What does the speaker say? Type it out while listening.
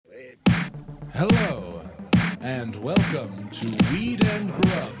Hello, and welcome to Weed and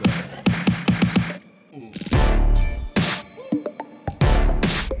Grub.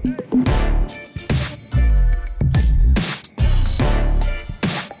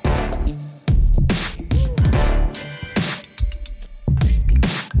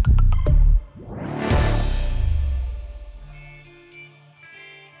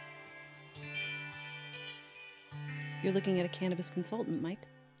 You're looking at a cannabis consultant, Mike.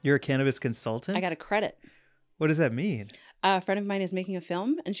 You're a cannabis consultant? I got a credit. What does that mean? A friend of mine is making a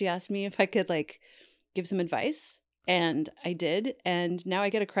film, and she asked me if I could give some advice, and I did, and now I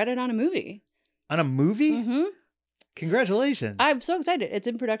get a credit on a movie. On a movie? Mm-hmm. Congratulations. I'm so excited. It's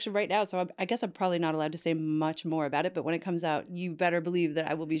in production right now, so I guess I'm probably not allowed to say much more about it, but when it comes out, you better believe that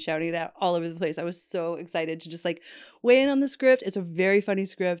I will be shouting it out all over the place. I was so excited to just weigh in on the script. It's a very funny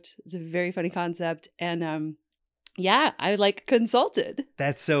script. It's a very funny concept, and yeah, I consulted.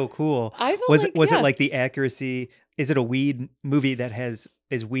 That's so cool. I feel was it like the accuracy? Is it a weed movie that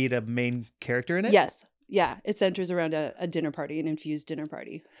is weed a main character in it? Yes. Yeah. It centers around a dinner party, an infused dinner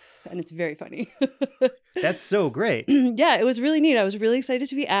party. And it's very funny. That's so great. Yeah, it was really neat. I was really excited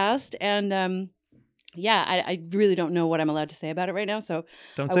to be asked. And yeah, I really don't know what I'm allowed to say about it right now. So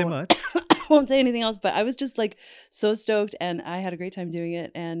Don't say much. I won't say anything else, but I was just so stoked, and I had a great time doing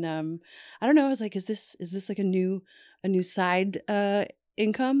it. And I don't know, I was like, is this a new side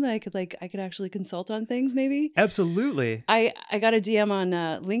income that I could actually consult on things maybe? Absolutely. I got a DM on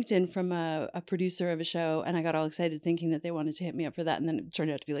LinkedIn from a producer of a show, and I got all excited thinking that they wanted to hit me up for that, and then it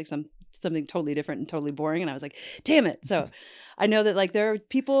turned out to be something totally different and totally boring, and I was like, damn it. So I know that there are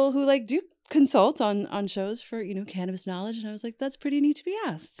people who do consult on shows for cannabis knowledge, and I was like, that's pretty neat to be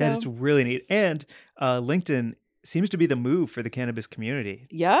asked. So. That is really neat. And LinkedIn seems to be the move for the cannabis community.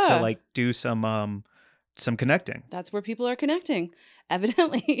 Yeah. To do some connecting. That's where people are connecting.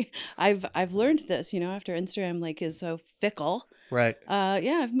 Evidently, I've learned this, after Instagram is so fickle. Right.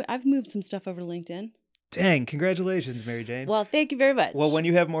 Yeah, I've moved some stuff over to LinkedIn. Dang, congratulations, Mary Jane. Well, thank you very much. Well, when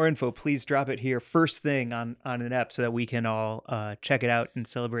you have more info, please drop it here first thing on an app so that we can all check it out and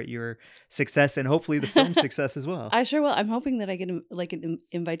celebrate your success and hopefully the film's success as well. I sure will. I'm hoping that I get an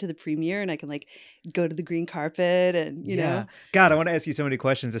invite to the premiere, and I can go to the green carpet and you know. God, I want to ask you so many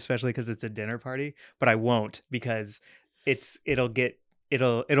questions, especially because it's a dinner party, but I won't because it'll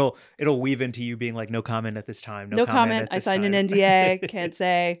weave into you being no comment at this time. No comment. I signed an NDA. Can't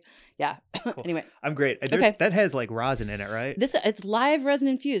say. Yeah. Cool. Anyway. I'm great. Okay. That has rosin in it, right? It's live resin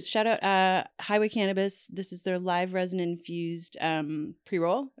infused. Shout out Highway Cannabis. This is their live resin infused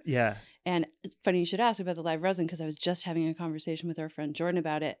pre-roll. Yeah. And it's funny you should ask about the live resin, because I was just having a conversation with our friend Jordan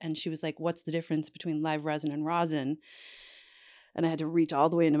about it, and she was like, what's the difference between live resin and rosin? And I had to reach all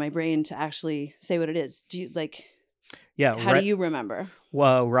the way into my brain to actually say what it is. Do you Yeah. How do you remember?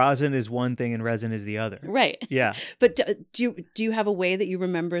 Well, rosin is one thing and resin is the other. Right. Yeah. But do you have a way that you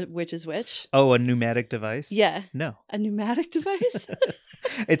remember which is which? Oh, a pneumatic device? Yeah. No. A pneumatic device?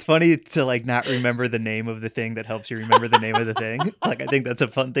 It's funny to not remember the name of the thing that helps you remember the name of the thing. I think that's a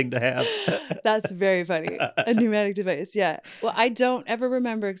fun thing to have. That's very funny. A pneumatic device. Yeah. Well, I don't ever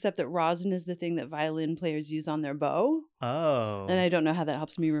remember except that rosin is the thing that violin players use on their bow. Oh. And I don't know how that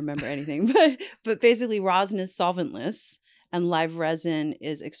helps me remember anything. But basically rosin is solventless, and live resin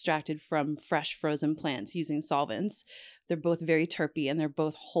is extracted from fresh frozen plants using solvents. They're both very terpy, and they're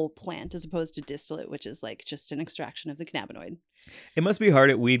both whole plant as opposed to distillate, which is just an extraction of the cannabinoid. It must be hard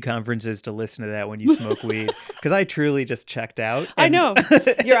at weed conferences to listen to that when you smoke weed, because I truly just checked out. I know.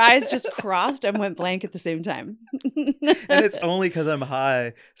 Your eyes just crossed and went blank at the same time. And it's only because I'm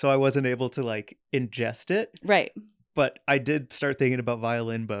high, so I wasn't able to ingest it. Right. But I did start thinking about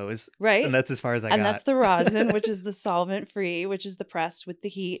violin bows. Right. And that's as far as I got. And that's the rosin, which is the solvent free, which is the pressed with the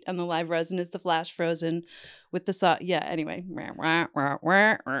heat. And the live resin is the flash frozen with the yeah, anyway. Well,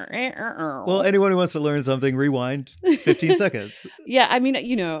 anyone who wants to learn something, rewind 15 seconds. Yeah, I mean,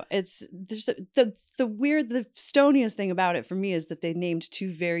 there's the stoniest thing about it for me is that they named two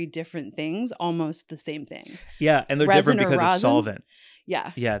very different things, almost the same thing. Yeah, and they're Resin different because of solvent.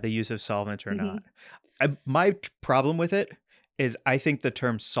 Yeah. Yeah, the use of solvent or not. My problem with it is I think the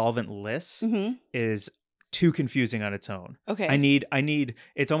term solventless is too confusing on its own. Okay. I need,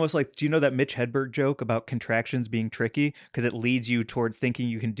 it's almost like, do you know that Mitch Hedberg joke about contractions being tricky? Because it leads you towards thinking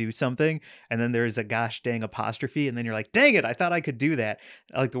you can do something. And then there's a gosh dang apostrophe. And then you're like, dang it, I thought I could do that.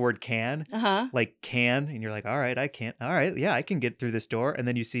 I like the word can. Like can. And you're like, all right, I can't. All right. Yeah, I can get through this door. And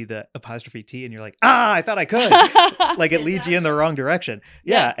then you see the apostrophe T and you're like, I thought I could. It leads you in the wrong direction.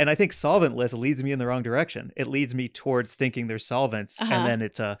 Yeah. And I think solventless leads me in the wrong direction. It leads me towards thinking there's solvents. And then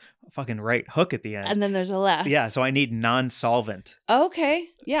it's a fucking right hook at the end. And then there's a less. Yeah, so I need non-solvent. Okay.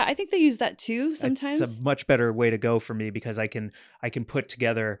 Yeah, I think they use that too sometimes. It's a much better way to go for me because I can put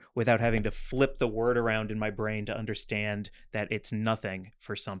together without having to flip the word around in my brain to understand that it's nothing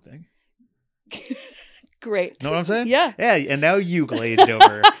for something. Great. Know what I'm saying? Yeah. Yeah, and now you glazed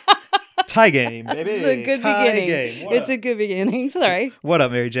over. Tie game, baby. It's a good Tie beginning. game. What It's up? a good beginning. Sorry. What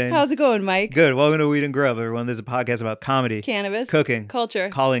up, Mary Jane? How's it going, Mike? Good. Welcome to Weed and Grub, everyone. This is a podcast about comedy, Cannabis, cooking, culture,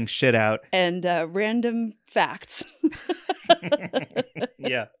 calling shit out. and random facts.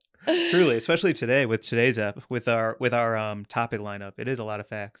 Yeah, truly, especially today with today's app, with our topic lineup, it is a lot of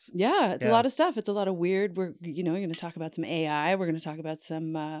facts. Yeah, it's a Yeah. lot of stuff. It's a lot of weird. We're going to talk about some AI. We're going to talk about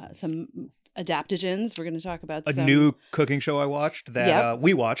some adaptogens. We're going to talk about A some new cooking show I watched that Yep.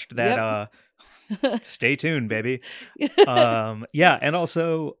 we watched that. Stay tuned, baby. Yeah, and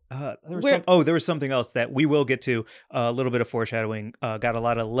also there was something else that we will get to. A little bit of foreshadowing. Got a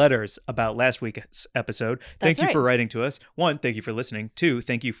lot of letters about last week's episode. Thank That's you for right. writing to us. 1, thank you for listening. 2,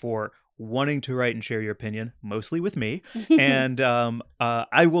 thank you for wanting to write and share your opinion, mostly with me. And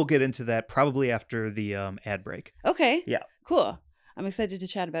I will get into that probably after the ad break. Okay. Yeah. Cool. I'm excited to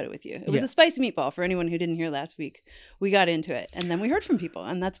chat about it with you. It was Yeah. a spicy meatball for anyone who didn't hear last week. We got into it and then we heard from people,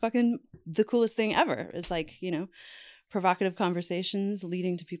 and that's fucking the coolest thing ever. It's like, provocative conversations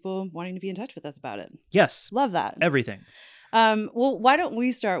leading to people wanting to be in touch with us about it. Yes, Love that. everything. Well, why don't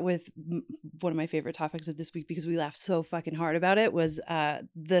we start with one of my favorite topics of this week, because we laughed so fucking hard about it, was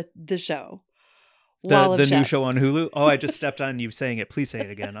the show. Wall of The new Chefs. show on Hulu. Oh, I just stepped on you saying it. Please say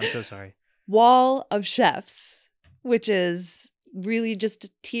it again. I'm so sorry. Wall of Chefs, which is really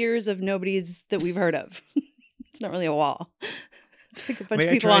just tiers of nobodies that we've heard of. It's not really a wall. It's like a bunch May of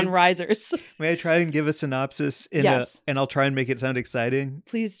I people try on and- risers. May I try and give a synopsis Yes. and I'll try and make it sound exciting.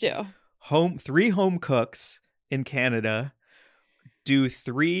 Please do. 3 home cooks in Canada do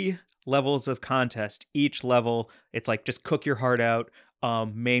 3 levels of contest. Each level, it's like just cook your heart out,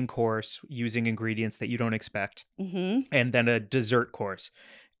 main course using ingredients that you don't expect, Mm-hmm. and then a dessert course.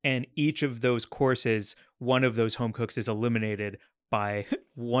 And each of those courses, one of those home cooks is eliminated by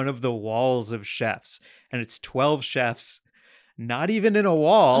one of the walls of chefs. And it's 12 chefs, not even in a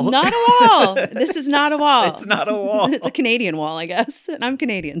wall. Not a wall. This is not a wall. It's not a wall. It's a Canadian wall, I guess. And I'm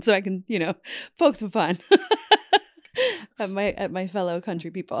Canadian, so I can, poke some fun at my fellow country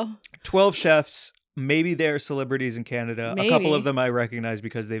people. 12 chefs. Maybe they're celebrities in Canada. A couple Maybe. of them I recognize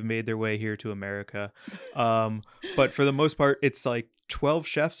because they've made their way here to America. But for the most part, it's like 12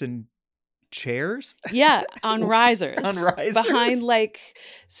 chefs in chairs. Yeah, on risers. On risers. Behind like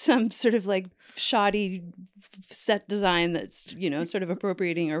some sort of like shoddy set design that's, sort of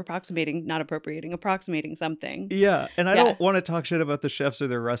appropriating something. Yeah. And I Yeah. don't want to talk shit about the chefs or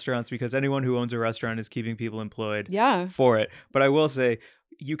their restaurants because anyone who owns a restaurant is keeping people employed Yeah. for it. But I will say,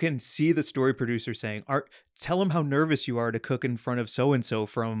 you can see the story producer saying, tell them how nervous you are to cook in front of so-and-so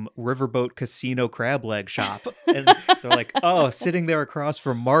from Riverboat Casino Crab Leg Shop. And they're like, oh, sitting there across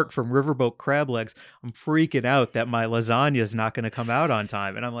from Mark from Riverboat Crab Legs, I'm freaking out that my lasagna is not going to come out on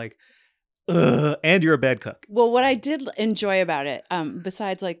time. And I'm like, ugh, and you're a bad cook. Well, what I did enjoy about it,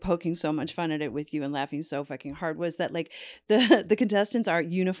 besides like poking so much fun at it with you and laughing so fucking hard, was that like the contestants are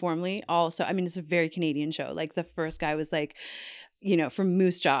uniformly also, I mean, it's a very Canadian show. Like the first guy was like, from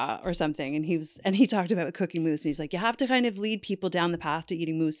Moose Jaw or something. And he talked about cooking moose. And he's like, you have to kind of lead people down the path to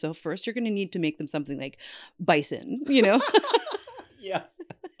eating moose. So first you're going to need to make them something like bison, Yeah.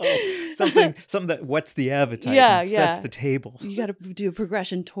 Oh, something that whets the appetite Yeah, and sets yeah. the table. You got to do a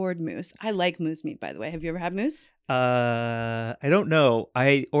progression toward moose. I like moose meat, by the way. Have you ever had moose? I don't know.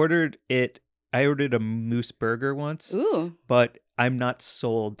 I ordered a moose burger once, Ooh. but I'm not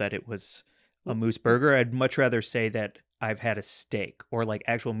sold that it was a moose burger. I'd much rather say that I've had a steak or like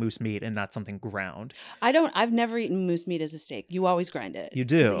actual moose meat and not something ground. I've never eaten moose meat as a steak. You always grind it. You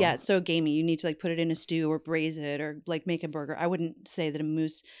do? Yeah, it's so gamey. You need to like put it in a stew or braise it or like make a burger. I wouldn't say that a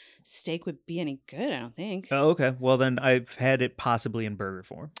moose steak would be any good, I don't think. Oh, okay. Well, then I've had it possibly in burger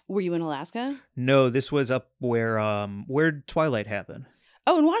form. Were you in Alaska? No, this was up where Twilight happened.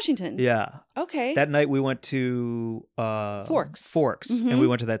 Oh, in Washington. Yeah. Okay. That night we went to Forks. Mhm. And we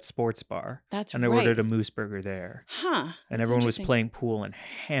went to that sports bar. That's and I right. ordered a moose burger there. Huh. And That's everyone was interesting. playing pool and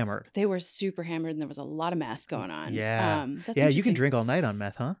hammered. They were super hammered and there was a lot of meth going on. Yeah. That's Yeah, you can interesting. drink all night on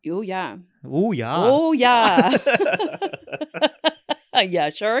meth, huh? Oh, yeah. Oh, yeah. Oh, yeah. Yeah,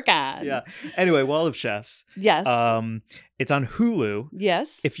 sure can. Yeah. Anyway, Wall of Chefs. Yes. It's on Hulu.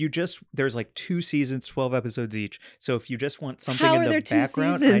 Yes. There's like 2 seasons, 12 episodes each. So if you just want something How in are the there 2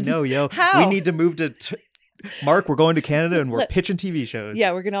 background, I seasons? know, yo. How? We need to move to Mark, we're going to Canada and we're Let- pitching TV shows.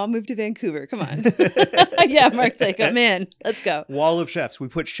 Yeah, we're gonna all move to Vancouver. Come on. Yeah, Mark's like, I'm in. Let's go. Wall of chefs. We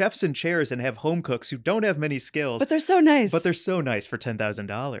put chefs in chairs and have home cooks who don't have many skills, But they're so nice. but they're so nice for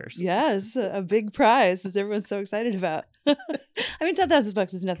 $10,000. Yes, a big prize that everyone's so excited about. I mean,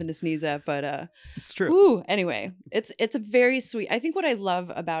 $10,000 is nothing to sneeze at, but It's true. ooh, anyway, it's a very sweet. I think what I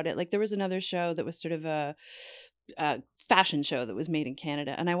love about it, like there was another show that was sort of a fashion show that was made in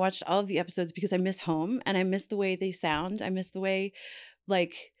Canada, and I watched all of the episodes because I miss home and I miss the way they sound. I miss the way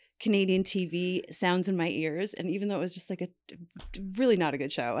like Canadian TV sounds in my ears, and even though it was just like a really not a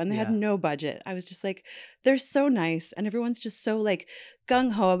good show and they had Yeah. no budget, I was just like, they're so nice and everyone's just so like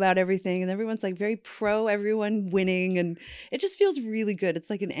gung-ho about everything and everyone's like very pro everyone winning, and it just feels really good. It's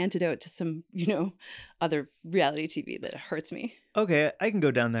like an antidote to some, other reality TV that hurts me. Okay, I can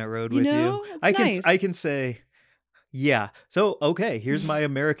go down that road You with know, you. it's I nice. can say, yeah. So okay, here's my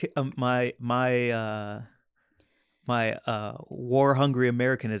American, my war hungry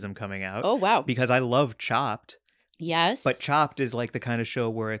Americanism coming out Oh wow. because I love Chopped, Yes. but Chopped is like the kind of show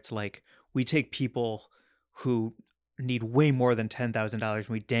where it's like we take people who need way more than $10,000 and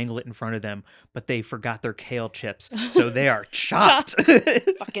we dangle it in front of them, but they forgot their kale chips, so they are chopped.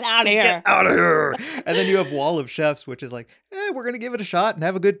 Fucking out of here. Get out of here. And then you have Wall of Chefs, which is like, we're gonna give it a shot and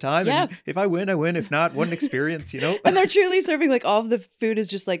have a good time. Yeah. And if I win, I win. If not, what an experience, And they're truly serving like all of the food is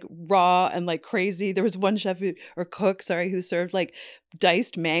just like raw and like crazy. There was one chef or cook, who served like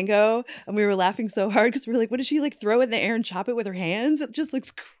diced mango, and we were laughing so hard because we were like, what did she like throw it in the air and chop it with her hands? It just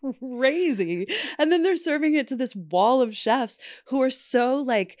looks crazy. And then they're serving it to this wall of chefs who are so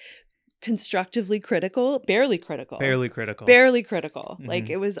like constructively critical, barely critical. Barely critical. Like Mhm.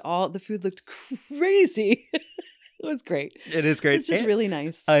 it was all the food looked crazy. It was great. It is great. It's just And really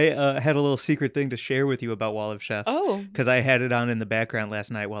nice. I had a little secret thing to share with you about Wall of Chefs. Oh. Because I had it on in the background last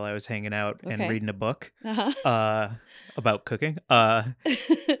night while I was hanging out and Okay. reading a book Uh-huh. about cooking.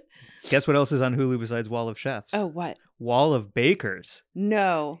 Guess what else is on Hulu besides Wall of Chefs? Oh, what? Wall of Bakers.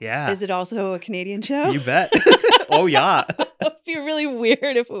 No. Yeah. Is it also a Canadian show? You bet. Oh, yeah. It'd be really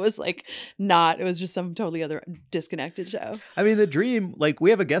weird if it was like not. It was just some totally other disconnected show. I mean, the dream, like,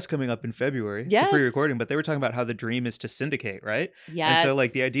 we have a guest coming up in February. It's Yes. a pre-recording, but they were talking about how the dream is to syndicate, right? Yes. And so,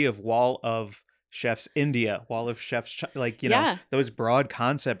 like, the idea of Wall of Chefs India, Wall of Chefs, like, Yeah. those broad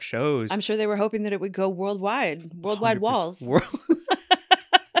concept shows. I'm sure they were hoping that it would go worldwide 100% walls.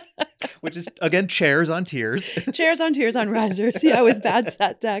 Which is, again, chairs on tiers. Chairs on tiers on risers. Yeah, with bad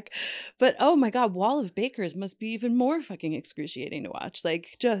set deck. But oh my God, Wall of Bakers must be even more fucking excruciating to watch.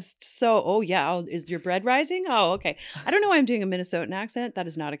 Like just so, oh yeah, is your bread rising? Oh, okay. I don't know why I'm doing a Minnesotan accent. That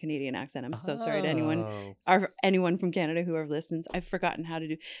is not a Canadian accent. I'm so sorry to anyone from Canada who listens. I've forgotten how to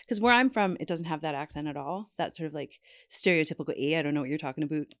do, because where I'm from, it doesn't have that accent at all. That sort of like stereotypical, I don't know what you're talking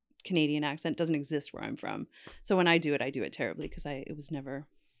about. Canadian accent doesn't exist where I'm from. So when I do it terribly because it was never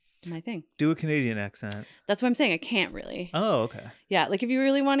my thing. Do a Canadian accent. That's what I'm saying. I can't really. Oh, okay. Yeah, like if you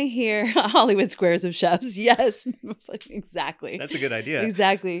really want to hear Hollywood Squares of Chefs, yes, exactly. That's a good idea.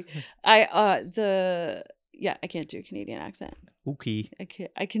 Exactly. I can't do a Canadian accent. Okay.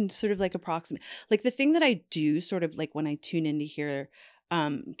 I can sort of like approximate. Like the thing that I do sort of like when I tune in to hear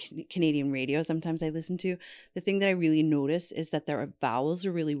Canadian radio, sometimes I listen to, the thing that I really notice is that their vowels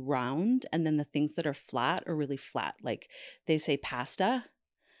are really round, and then the things that are flat are really flat. Like they say pasta.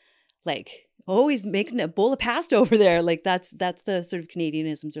 Like, oh, he's making a bowl of pasta over there. Like that's the sort of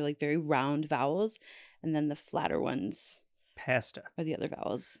Canadianisms are like very round vowels, and then the flatter ones Pasta. are the other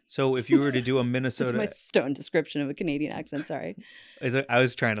vowels. So if you were to do a That's Minnesota, my stone description of a Canadian accent. Sorry. I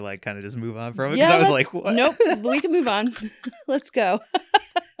was trying to like kind of just move on from it because I was like, what? Nope, we can move on. Let's go.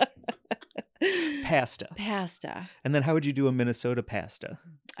 Pasta. Pasta. And then how would you do a Minnesota pasta?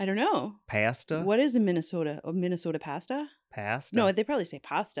 I don't know. Pasta? What is a Minnesota pasta? Pasta? No, they probably say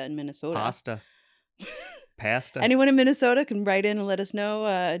pasta in Minnesota. Pasta. Pasta. Anyone in Minnesota can write in and let us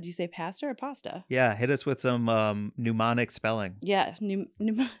know. Do you say pasta or pasta? Yeah, hit us with some mnemonic spelling. Yeah,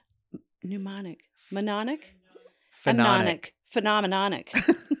 mnemonic. Mononic? Phenonic. Phenomenonic.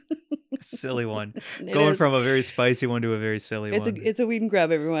 Silly one. It Going is. from a very spicy one to a very silly one. It's a weed and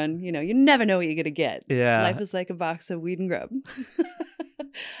grub, everyone. You never know what you're gonna get. Yeah. Life is like a box of weed and grub.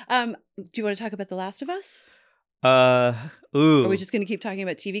 Do you want to talk about The Last of Us? Ooh. Or are we just gonna keep talking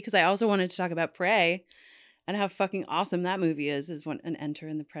about TV? Because I also wanted to talk about Prey and how fucking awesome that movie is an enter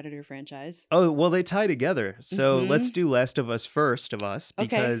in the Predator franchise. Oh, well, they tie together. So Mhm. let's do Last of Us first of us Okay.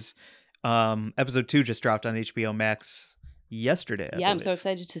 because episode 2 just dropped on HBO Max yesterday. I I'm so believe.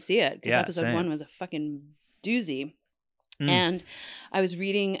 excited to see it because Yeah, episode same. 1 was a fucking doozy. And I was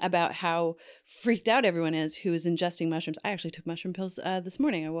reading about how freaked out everyone is who is ingesting mushrooms. I actually took mushroom pills this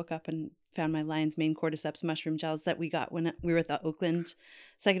morning. I woke up and found my lion's mane cordyceps mushroom gels that we got when we were at the Oakland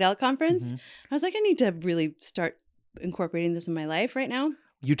Psychedelic Conference. I was like, I need to really start incorporating this in my life right now.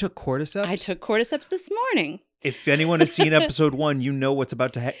 You took cordyceps? I took cordyceps this morning. If anyone has seen episode 1, you know what's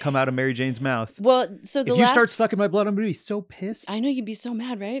about to come out of Mary Jane's mouth. Well, so if you start sucking my blood, I'm going to be so pissed. I know you'd be so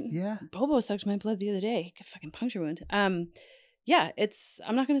mad, right? Yeah. Bobo sucked my blood the other day. Fucking puncture wound. Yeah,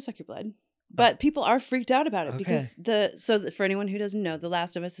 I'm not going to suck your blood. But people are freaked out about it because for anyone who doesn't know, The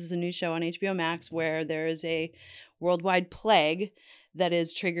Last of Us is a new show on HBO Max where there is a worldwide plague that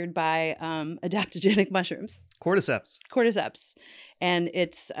is triggered by adaptogenic mushrooms. Cordyceps. And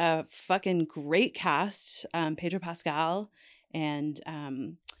it's a fucking great cast. Pedro Pascal and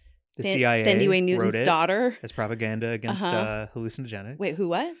the CIA Thandiwe Newton's daughter. As propaganda against hallucinogenics. Wait, who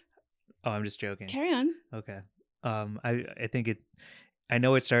what? Oh, I'm just joking. Carry on. Okay. I think I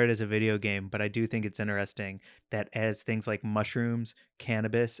know it started as a video game, but I do think it's interesting that as things like mushrooms,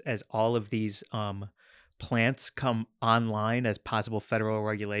 cannabis, as all of these plants come online as possible federal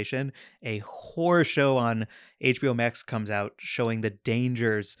regulation, a horror show on HBO Max comes out showing the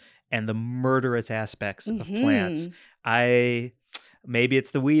dangers and the murderous aspects of plants. Maybe it's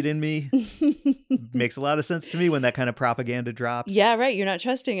the weed in me. Makes a lot of sense to me when that kind of propaganda drops. Yeah, right. You're not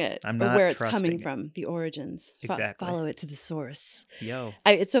trusting it. I'm not or where it's trusting coming it. from, the origins. Exactly. Follow it to the source. Yo.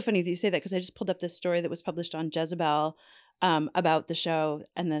 It's so funny that you say that because I just pulled up this story that was published on Jezebel about the show,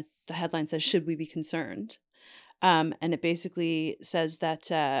 and the headline says, "Should we be concerned?" And it basically says that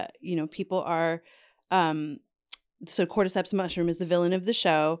people are so cordyceps mushroom is the villain of the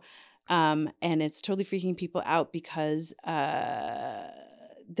show. And it's totally freaking people out because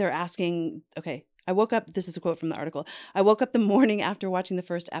they're asking, okay, I woke up, this is a quote from the article. I woke up the morning after watching the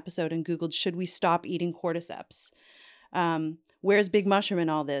first episode and Googled, should we stop eating cordyceps? Where's Big Mushroom in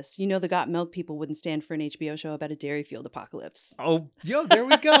all this? You know, the Got Milk people wouldn't stand for an HBO show about a dairy field apocalypse. Oh, yo, there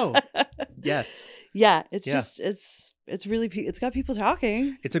we go. Yes. Yeah, it's really, it's got people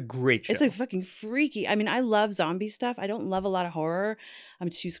talking. It's a great show. It's like fucking freaky. I mean, I love zombie stuff. I don't love a lot of horror. I'm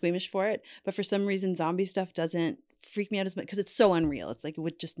too squeamish for it. But for some reason, zombie stuff doesn't freak me out as much because it's so unreal. It's like it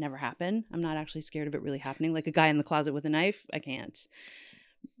would just never happen. I'm not actually scared of it really happening. Like a guy in the closet with a knife, I can't.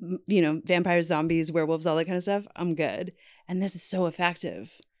 Vampires, zombies, werewolves, all that kind of stuff, I'm good. And this is so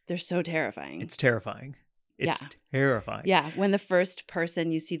effective. They're so terrifying. It's terrifying. It's terrifying. Yeah. When the first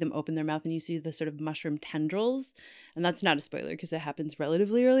person, you see them open their mouth and you see the sort of mushroom tendrils, and that's not a spoiler because it happens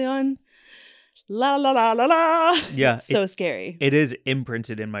relatively early on. La la la la la. Yeah. So scary. It is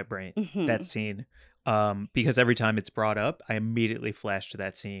imprinted in my brain, that scene. Because every time it's brought up, I immediately flash to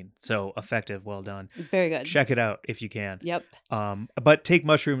that scene. So effective, well done. Very good. Check it out if you can. Yep. But take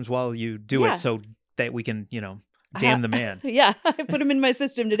mushrooms while you do it so that we can, damn the man. Yeah, I put them in my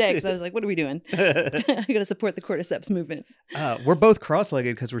system today because I was like, what are we doing? I got to support the cordyceps movement. We're both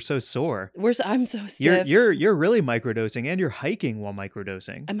cross-legged because we're so sore. I'm so stiff. You're really microdosing, and you're hiking while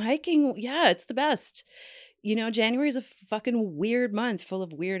microdosing. I'm hiking. Yeah, it's the best. January is a fucking weird month full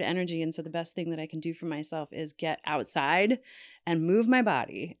of weird energy. And so the best thing that I can do for myself is get outside and move my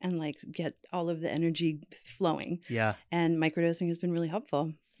body and get all of the energy flowing. Yeah. And microdosing has been really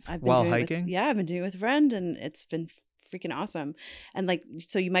helpful. While hiking? I've been doing it with a friend and it's been freaking awesome. And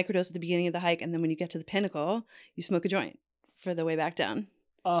so you microdose at the beginning of the hike. And then when you get to the pinnacle, you smoke a joint for the way back down.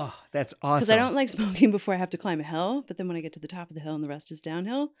 Oh, that's awesome. Because I don't like smoking before I have to climb a hill. But then when I get to the top of the hill and the rest is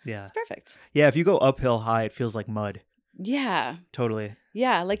downhill, it's perfect. Yeah, if you go uphill high, it feels like mud. Yeah. Totally.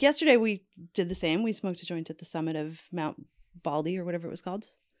 Yeah, like yesterday we did the same. We smoked a joint at the summit of Mount Baldy or whatever it was called.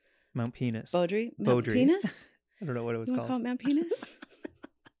 Mount Penis. Mount Penis? I don't know what it was called. Call it Mount Penis?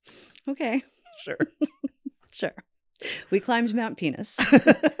 Okay. Sure. Sure. We climbed Mount Penis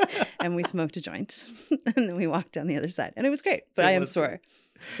and we smoked a joint and then we walked down the other side and it was great, but I am sore.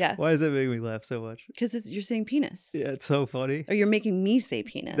 Yeah. Why does that make me laugh so much? Because you're saying penis. Yeah, it's so funny. Or you're making me say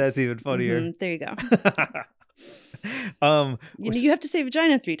penis. That's even funnier. There you go. You have to say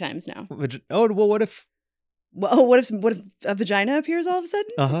vagina 3 times now. Well, what if? Well, what if a vagina appears all of a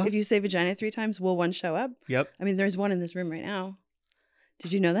sudden? Uh-huh. If you say vagina 3 times, will one show up? Yep. I mean, there's one in this room right now.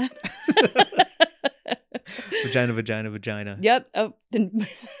 Did you know that? Vagina. Yep. Oh, then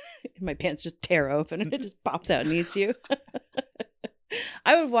my pants just tear open and it just pops out and eats you.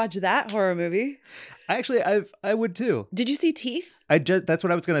 I would watch that horror movie. Actually, I would too. Did you see Teeth? That's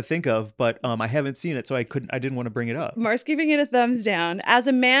what I was going to think of, but I haven't seen it, so I didn't want to bring it up. Mark's giving it a thumbs down. As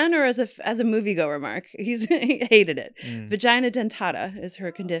a man or as a moviegoer, Mark? He hated it. Vagina dentata is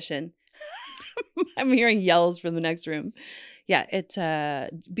her condition. I'm hearing yells from the next room. Yeah,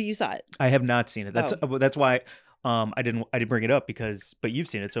 but you saw it. I have not seen it. That's why I didn't bring it up but you've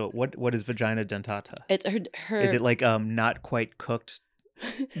seen it. So what is vagina dentata? It's her. Is it like not quite cooked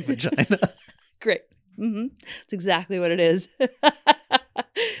vagina? Great. It's exactly what it is.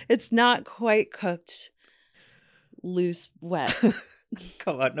 It's not quite cooked, loose, wet.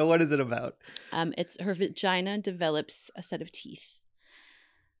 Come on, no, what is it about? It's her vagina develops a set of teeth,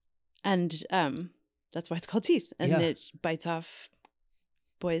 and that's why it's called teeth, and Yeah. it bites off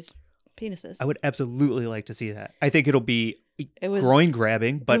boys' penises. I would absolutely like to see that. I think it'll be It was groin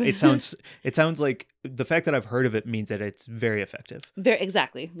grabbing, but it sounds like the fact that I've heard of it means that it's very effective. very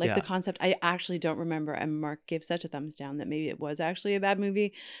exactly like Yeah. the concept. I actually don't remember, and Mark gave such a thumbs down that maybe it was actually a bad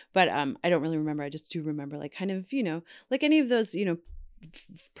movie, but I don't really remember. I just do remember like kind of like any of those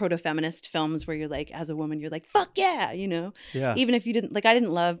proto-feminist films where you're like, as a woman, you're like, fuck yeah, Yeah. even if you didn't like, I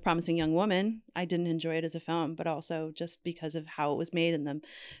didn't love Promising Young Woman. I didn't enjoy it as a film, but also just because of how it was made and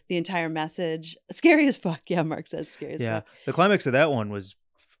the entire message. Scary as fuck. Yeah, Mark says scary as Yeah. fuck. The climax of that one was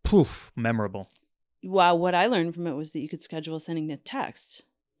memorable. Wow, what I learned from it was that you could schedule sending a text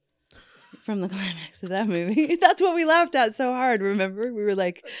from the climax of that movie. That's what we laughed at so hard, remember? We were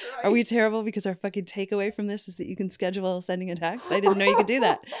like, are we terrible because our fucking takeaway from this is that you can schedule sending a text? I didn't know you could do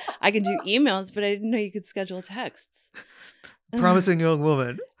that. I can do emails, but I didn't know you could schedule texts. Promising Young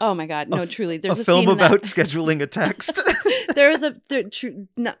Woman. Oh my God. No, truly. There's a a film scene in about that. scheduling a text. There was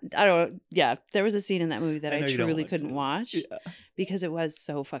there was a scene in that movie that I I know you don't truly want couldn't to. watch Yeah. because it was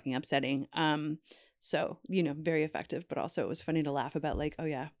so fucking upsetting. So, very effective, but also it was funny to laugh about like, oh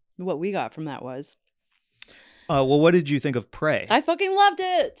yeah, what we got from that was. Well, what did you think of Prey? I fucking loved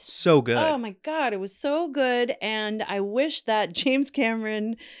it. So good. Oh my God, it was so good. And I wish that James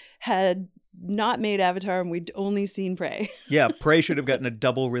Cameron had not made Avatar and we'd only seen Prey. Yeah, Prey should have gotten a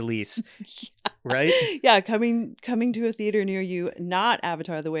double release. Right? Yeah, coming to a theater near you, not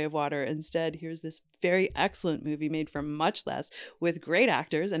Avatar: The Way of Water. Instead, here's this very excellent movie made for much less with great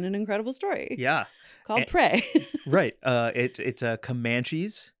actors and an incredible story. Yeah. Called And- Prey. Right. It's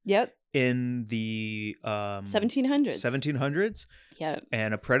Comanches Yep. in the 1700s. 1700s, Yep.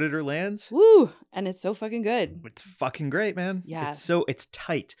 and a predator lands. Woo! And it's so fucking good. It's fucking great, man. Yeah. It's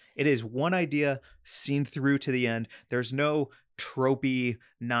tight. It is one idea seen through to the end. There's no tropey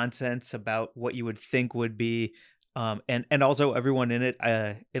nonsense about what you would think would be. And also everyone in it,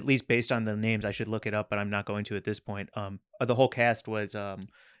 at least based on the names, I should look it up, but I'm not going to at this point. The whole cast was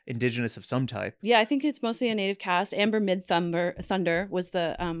indigenous of some type. Yeah, I think it's mostly a native cast. Amber Thunder was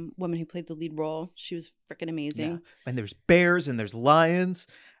the woman who played the lead role. She was freaking amazing. Yeah. And there's bears and there's lions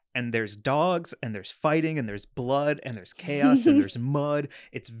and there's dogs and there's fighting and there's blood and there's chaos and there's mud.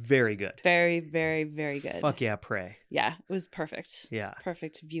 It's very good. Very, very, very good. Fuck yeah, Prey. Yeah, it was perfect. Yeah.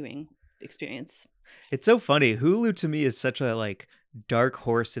 Perfect viewing experience. It's so funny. Hulu to me is such a dark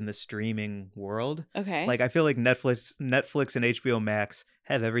horse in the streaming world. Okay. Like I feel like Netflix and HBO Max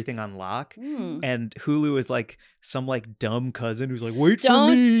have everything on lock. Hmm. And Hulu is like some dumb cousin who's like, wait for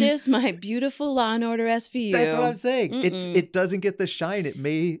Don't me. diss my beautiful Law and Order SVU. That's what I'm saying. Mm-mm. It doesn't get the shine it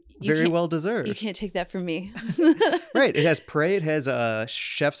may You very can't- well deserve. You can't take that from me. Right. It has Prey. It has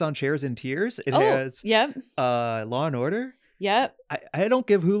Chefs on Chairs in Tears. It has Yep. Law and Order. Yep. I don't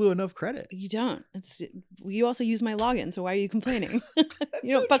give Hulu enough credit. You don't. You also use my login, so why are you complaining?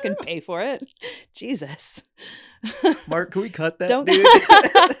 You don't fucking pay for it. Jesus. Mark, can we cut that? Don't dude?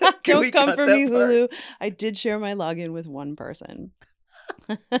 Can we don't come cut for that me, part? Hulu. I did share my login with one person.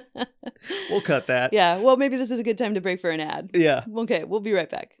 We'll cut that. Yeah. Well, maybe this is a good time to break for an ad. Yeah. Okay, we'll be right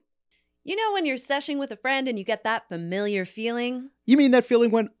back. You know when you're seshing with a friend and you get that familiar feeling? You mean that feeling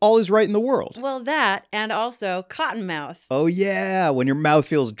when all is right in the world? Well, that and also cottonmouth. Oh, yeah. When your mouth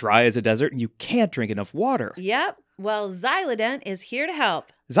feels dry as a desert and you can't drink enough water. Yep. Well, Xylodent is here to help.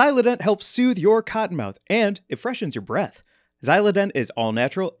 Xylodent helps soothe your cottonmouth and it freshens your breath. Xylodent is all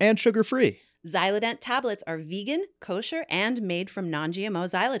natural and sugar-free. Xylodent tablets are vegan, kosher, and made from non-GMO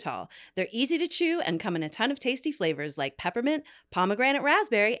xylitol. They're easy to chew and come in a ton of tasty flavors like peppermint, pomegranate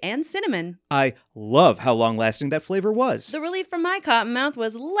raspberry, and cinnamon. I love how long-lasting that flavor was. The relief from my cottonmouth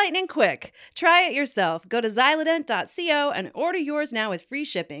was lightning quick. Try it yourself. Go to xylodent.co and order yours now with free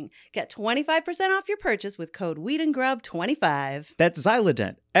shipping. Get 25% off your purchase with code WeedandGrub25. That's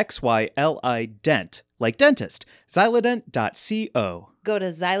Xylodent, XYLI Dent, like dentist. Xylodent.co. Go to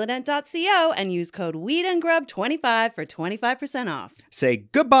xylodent.co and use code WeedandGrub25 for 25% off. Say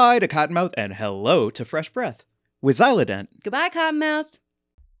goodbye to cottonmouth and hello to fresh breath with Xylodent. Goodbye, Cottonmouth.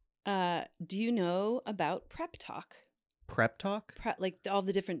 Do you know about Prep Talk? Prep talk? Like all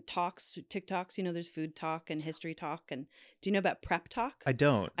the different talks, TikToks, there's food talk and history talk. And do you know about Prep Talk? I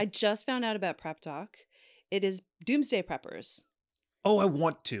don't. I just found out about Prep Talk. It is doomsday preppers. Oh, I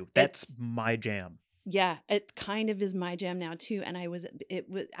want to. That's It's- my jam. Yeah, it kind of is my jam now too. And I was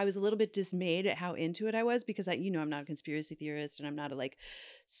a little bit dismayed at how into it I was, because I'm not a conspiracy theorist, and I'm not a like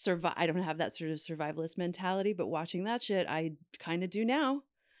I don't have that sort of survivalist mentality, but watching that shit I kind of do now.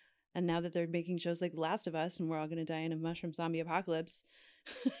 And now that they're making shows like The Last of Us and we're all going to die in a mushroom zombie apocalypse,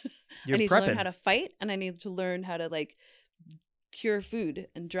 I You're need to learn how prepping. to fight, and I need to learn how to like cure food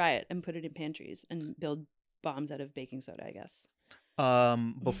and dry it and put it in pantries and build bombs out of baking soda, I guess.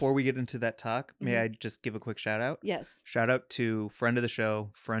 Before we get into that talk, may Mhm. I just give a quick shout out? Yes. Shout out to friend of the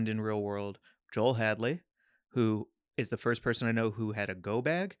show, friend in real world, Joel Hadley, who is the first person I know who had a go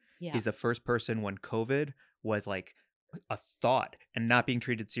bag. Yeah. He's the first person when COVID was like a thought and not being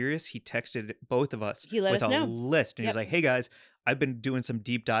treated serious. He texted both of us He let with us a know. list, and he was Yep. like, "Hey guys, I've been doing some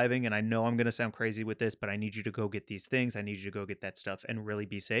deep diving, and I know I'm gonna sound crazy with this, but I need you to go get these things. I need you to go get that stuff and really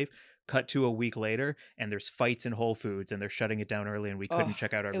be safe." Cut to a week later, and there's fights in Whole Foods, and they're shutting it down early, and we couldn't Oh,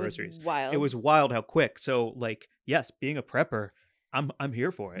 check out our it was groceries. wild. It was wild how quick. So like, yes, being a prepper, I'm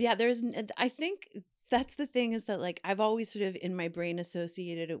here for it. Yeah, I think that's the thing, is that like I've always sort of in my brain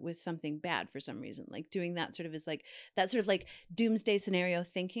associated it with something bad for some reason. Like doing that sort of is like that sort of like doomsday scenario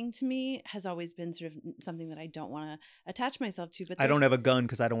thinking to me has always been sort of something that I don't want to attach myself to. But I don't have a gun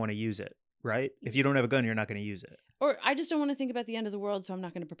because I don't want to use it. Right? If you don't have a gun, you're not going to use it. or I just don't want to think about the end of the world, so I'm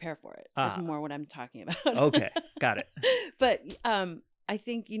not going to prepare for it. Is Ah, more what I'm talking about. okay, got it. But I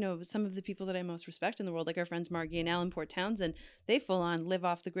think, some of the people that I most respect in the world, like our friends Margie and Alan Port Townsend, they full on live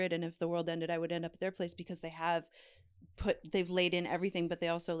off the grid. And if the world ended, I would end up at their place, because they've laid in everything, but they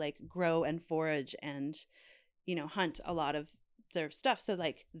also like grow and forage and, hunt a lot of their stuff. So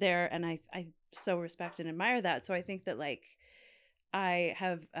like and I so respect and admire that. So I think that like I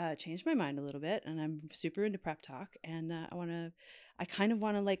have changed my mind a little bit, and I'm super into prep talk. And I kind of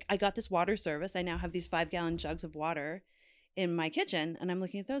want to like, I got this water service. I now have these 5-gallon jugs of water in my kitchen, and I'm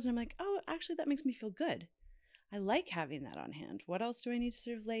looking at those and I'm like, oh, actually, that makes me feel good. I like having that on hand. What else do I need to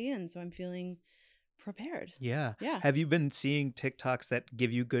sort of lay in so I'm feeling prepared? Yeah. Yeah. Have you been seeing TikToks that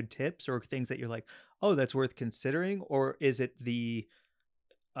give you good tips or things that you're like, oh, that's worth considering? Or is it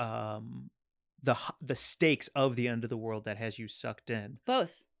um the stakes of the end of the world that has you sucked in?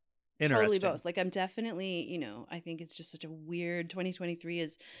 Both. Interesting. Totally both. Like I'm definitely, I think it's just such a weird 2023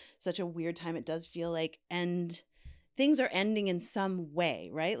 is such a weird time. It does feel like things are ending in some way,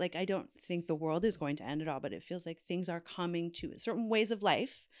 right? Like I don't think the world is going to end at all, but it feels like things are coming to certain ways of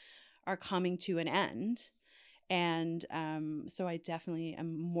life are coming to an end. And so I definitely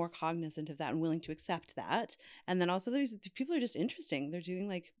am more cognizant of that and willing to accept that. And then also there's people are just interesting. They're doing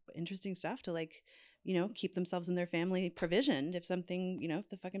like interesting stuff to like, keep themselves and their family provisioned if something, if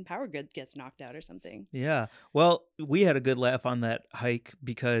the fucking power grid gets knocked out or something. Yeah. Well, we had a good laugh on that hike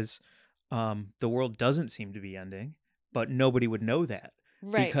because the world doesn't seem to be ending, but nobody would know that.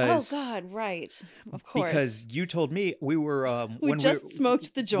 Right. Because Oh God. Right. Of course. because you told me we were we just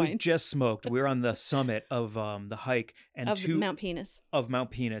smoked the joint. We just smoked. We were on the summit of the hike and of Mount Penis. Of Mount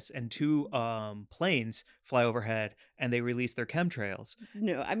Penis, and two planes fly overhead and they release their chemtrails.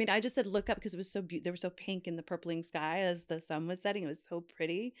 No, I mean I just said look up because it was so they were so pink in the purpling sky as the sun was setting. It was so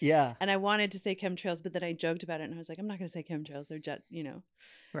pretty. Yeah. And I wanted to say chemtrails, but then I joked about it and I was like, I'm not going to say chemtrails. They're jet,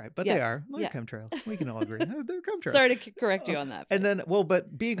 Right, but Yes. they are. They're Yeah. chemtrails. We can all agree. They're chemtrails. Sorry to correct you on that. And then,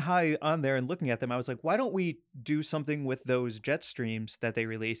 but being high on there and looking at them, I was like, why don't we do something with those jet streams that they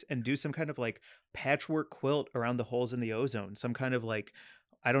release and do some kind of like patchwork quilt around the holes in the ozone? Some kind of like,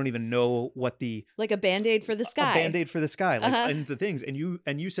 I don't even know what like a Band-Aid for the sky. A Band-Aid for the sky, like Uh-huh. and the things. And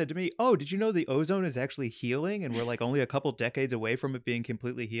you said to me, "Oh, did you know the ozone is actually healing and we're like only a couple decades away from it being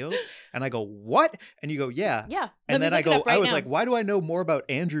completely healed?" And I go, "What?" And you go, "Yeah." Yeah. And then I go, right I was now. like, "Why do I know more about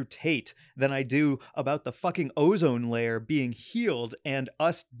Andrew Tate than I do about the fucking ozone layer being healed and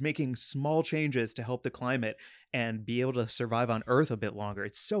us making small changes to help the climate and be able to survive on Earth a bit longer?"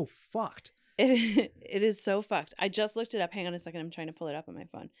 It's so fucked. It is so fucked. I just looked it up. Hang on a second. I'm trying to pull it up on my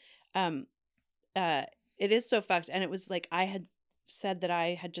phone. It is so fucked. And it was like I had said that I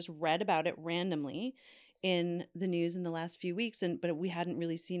had just read about it randomly in the news in the last few weeks, but we hadn't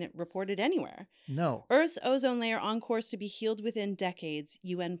really seen it reported anywhere. No. Earth's ozone layer on course to be healed within decades,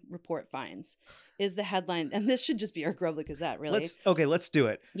 UN report finds, is the headline. And this should just be our Grubla Gazette, really. Let's do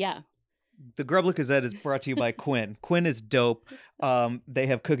it. Yeah. The Grubla Gazette is brought to you by Quinn. Quinn is dope. They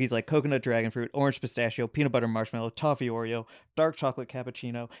have cookies like coconut dragon fruit, orange pistachio, peanut butter marshmallow, toffee Oreo, dark chocolate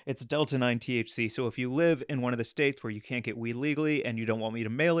cappuccino. It's Delta 9 THC. So if you live in one of the states where you can't get weed legally and you don't want me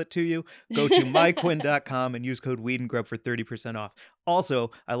to mail it to you, go to myquinn.com and use code WEEDandGrub for 30% off. Also,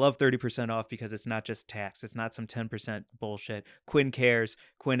 I love 30% off because it's not just tax. It's not some 10% bullshit. Quinn cares.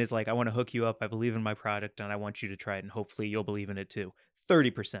 Quinn is like, I want to hook you up. I believe in my product and I want you to try it and hopefully you'll believe in it too.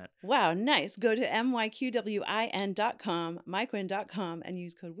 30%. Wow, nice. Go to myqwin.com, myquinn.com, and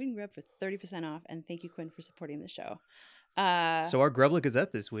use code WINGREB for 30% off. And thank you, Quinn, for supporting the show. So our Grubla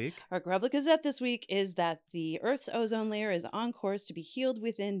Gazette this week. Our Grubla Gazette this week is that the Earth's ozone layer is on course to be healed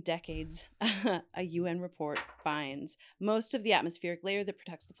within decades, a UN report finds. Most of the atmospheric layer that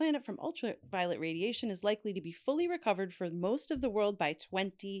protects the planet from ultraviolet radiation is likely to be fully recovered for most of the world by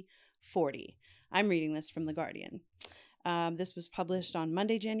 2040. I'm reading this from The Guardian. This was published on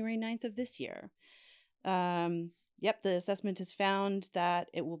Monday, January 9th of this year. The assessment has found that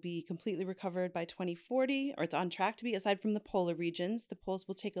it will be completely recovered by 2040, or it's on track to be, aside from the polar regions. The poles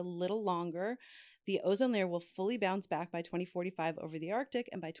will take a little longer. The ozone layer will fully bounce back by 2045 over the Arctic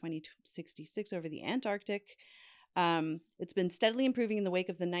and by 2066 over the Antarctic. It's been steadily improving in the wake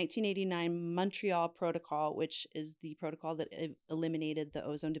of the 1989 Montreal Protocol, which is the protocol that eliminated the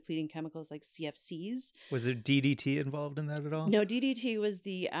ozone-depleting chemicals like CFCs. Was there DDT involved in that at all? No, DDT was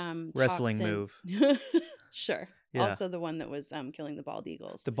the wrestling toxin. move. Sure. Yeah. Also the one that was killing the bald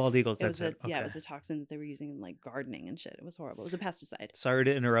eagles. The bald eagles, It was that's it. Yeah, it Okay. was a toxin that they were using in like gardening and shit. It was horrible. It was a pesticide. Sorry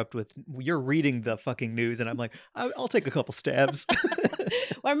to interrupt with, you're reading the fucking news and I'm like, I'll take a couple stabs.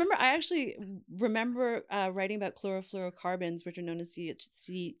 Well, I actually remember writing about chlorofluorocarbons, which are known as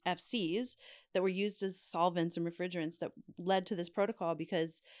CFCs, that were used as solvents and refrigerants that led to this protocol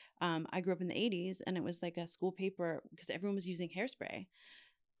because I grew up in the 80s and it was like a school paper because everyone was using hairspray.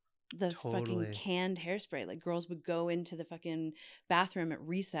 The fucking canned hairspray. Like girls would go into the fucking bathroom at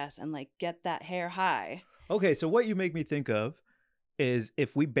recess and like get that hair high. Okay, so what you make me think of is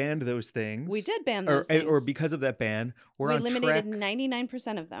if we banned those things. We did ban those things. Or because of that ban, we eliminated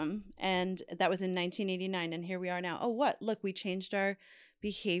 99% of them. And that was in 1989. And here we are now. Oh, what? Look, we changed our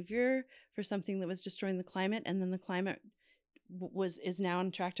behavior for something that was destroying the climate. And then the climate is now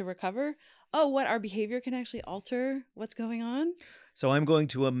on track to recover. Oh, what? Our behavior can actually alter what's going on? So I'm going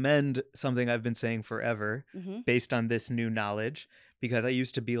to amend something I've been saying forever based on this new knowledge, because I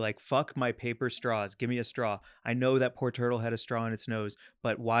used to be like, fuck my paper straws. Give me a straw. I know that poor turtle had a straw in its nose,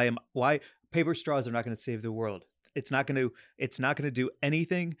 but why paper straws are not going to save the world. It's not going to do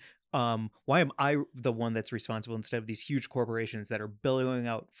anything. Why am I the one that's responsible instead of these huge corporations that are billowing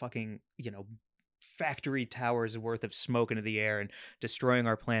out fucking, factory towers worth of smoke into the air and destroying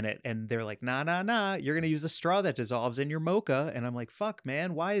our planet? And they're like, nah, you're gonna use a straw that dissolves in your mocha. And I'm like, fuck,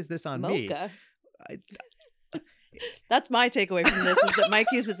 man, why is this on me? That's my takeaway from this, is that Mike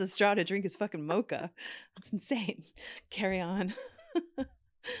uses a straw to drink his fucking mocha. That's insane. Carry on.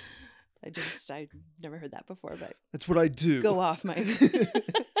 I never heard that before, but that's what I do. Go off, Mike.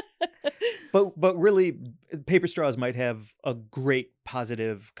 But really, paper straws might have a great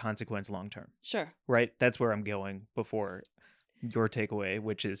positive consequence long term. Sure. Right? That's where I'm going before your takeaway,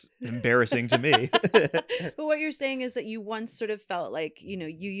 which is embarrassing to me. But what you're saying is that you once sort of felt like, you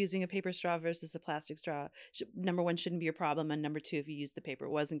using a paper straw versus a plastic straw, number one, shouldn't be a problem. And number two, if you use the paper,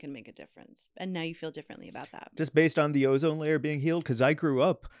 it wasn't going to make a difference. And now you feel differently about that. Just based on the ozone layer being healed? Because I grew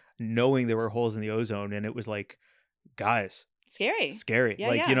up knowing there were holes in the ozone, and it was like, guys. Scary. Yeah,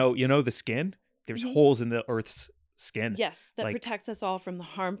 like, yeah. The skin? There's holes in the Earth's skin. Yes, that protects us all from the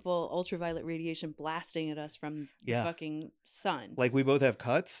harmful ultraviolet radiation blasting at us from the fucking sun. Like, we both have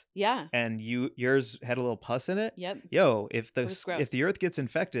cuts. Yeah. And yours had a little pus in it. Yep. Yo, if the Earth gets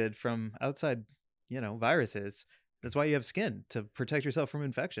infected from outside, viruses, that's why you have skin, to protect yourself from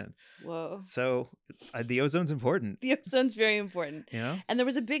infection. Whoa. So the ozone's important. The ozone's very important. Yeah. And there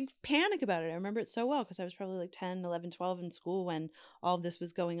was a big panic about it. I remember it so well because I was probably like 10, 11, 12 in school when all of this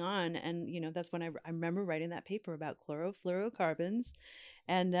was going on. And, that's when I remember writing that paper about chlorofluorocarbons.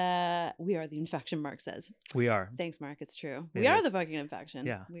 And we are the infection, Mark says. We are. Thanks, Mark. It's true. We are the fucking infection.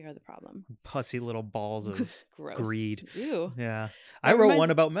 Yeah. We are the problem. Pussy little balls of greed. Ew. Yeah. I wrote one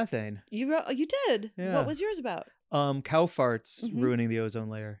about methane. You did? Yeah. What was yours about? Cow farts ruining the ozone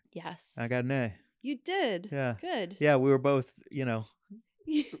layer. Yes. I got an A. You did? Yeah. Good. Yeah, we were both,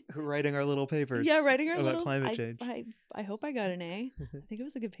 writing our little papers. Yeah, writing our about climate change. I hope I got an A. I think it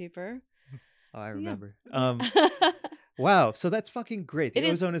was a good paper. Oh, I remember. Wow, so that's fucking great. The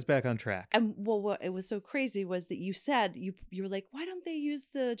ozone is back on track. And what it was so crazy was that you said you were like, why don't they use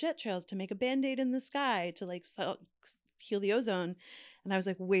the jet trails to make a Band-Aid in the sky to like heal the ozone? And I was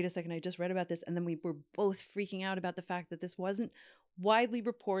like, wait a second, I just read about this. And then we were both freaking out about the fact that this wasn't widely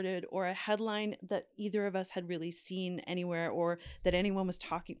reported or a headline that either of us had really seen anywhere or that anyone was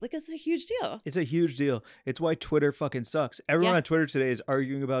talking. Like, it's a huge deal. It's a huge deal. It's why Twitter fucking sucks. Everyone on Twitter today is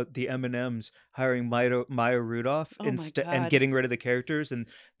arguing about the M&Ms hiring Maya Rudolph and getting rid of the characters. And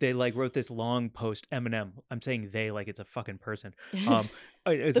they wrote this long post, M&M. I'm saying they like it's a fucking person.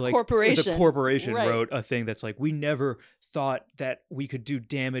 It's The like corporation. the corporation Right. wrote a thing that's like, we never thought that we could do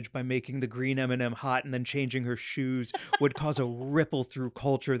damage by making the green M&M hot, and then changing her shoes would cause a ripple through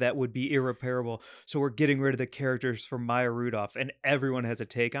culture that would be irreparable. So we're getting rid of the characters from Maya Rudolph, and everyone has a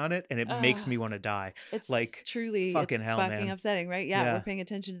take on it, and it makes me want to die. It's Like, truly fucking it's hell, fucking man. upsetting, right? Yeah, Yeah. we're paying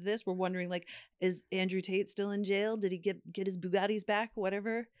attention to this. We're wondering, like, is Andrew Tate still in jail? Did he get his Bugattis back?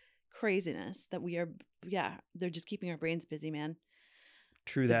 Whatever craziness that we are. Yeah, they're just keeping our brains busy, man.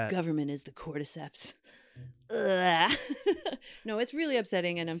 True The that. government is the cordyceps. Ugh. No, it's really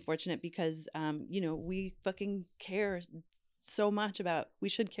upsetting and unfortunate because, we fucking care so much about. We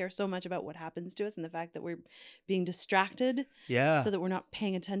should care so much about what happens to us and the fact that we're being distracted. Yeah. So that we're not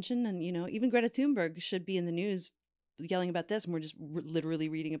paying attention. And, even Greta Thunberg should be in the news yelling about this. And we're just literally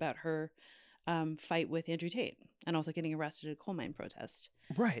reading about her fight with Andrew Tate and also getting arrested at a coal mine protest.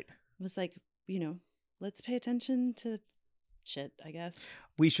 Right. It was like, let's pay attention to shit, I guess.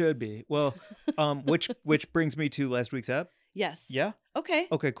 We should be. Well, which brings me to last week's app. Yes. Yeah. Okay.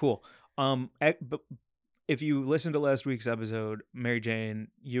 Okay, cool. But if you listen to last week's episode, Mary Jane,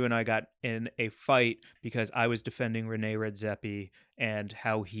 you and I got in a fight because I was defending Rene Redzepi and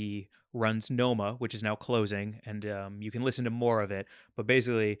how he runs Noma, which is now closing, and you can listen to more of it. But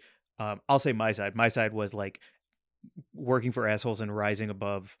basically, I'll say my side. My side was like, working for assholes and rising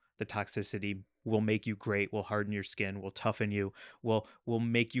above the toxicity will make you great, will harden your skin, will toughen you, will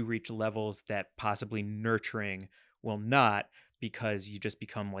make you reach levels that possibly nurturing will not, because you just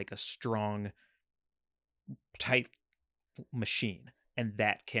become like a strong, tight machine, and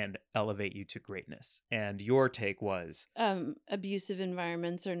that can elevate you to greatness. And your take was abusive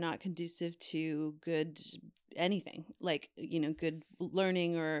environments are not conducive to good anything, like good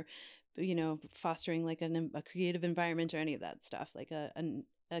learning or fostering like a creative environment or any of that stuff. Like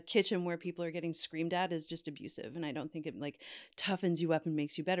a kitchen where people are getting screamed at is just abusive, and I don't think it like toughens you up and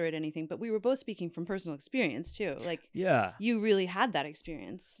makes you better at anything. But we were both speaking from personal experience too. Like, yeah, you really had that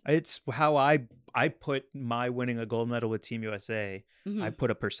experience. It's how I put my winning a gold medal with Team USA. Mm-hmm. I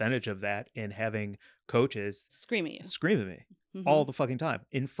put a percentage of that in having coaches scream at you, scream at me all the fucking time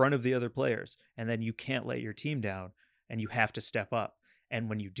in front of the other players, and then you can't let your team down, and you have to step up. And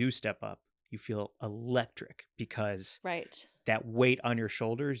when you do step up, you feel electric because right, that weight on your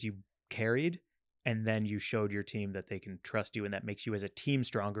shoulders you carried, and then you showed your team that they can trust you, and that makes you as a team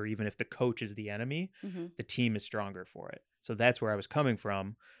stronger. Even if the coach is the enemy, the team is stronger for it. So that's where I was coming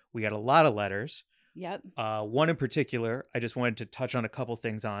from. We got a lot of letters. Yep. One in particular, I just wanted to touch on a couple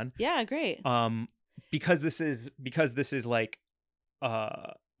things on. Yeah, great. Because this is like,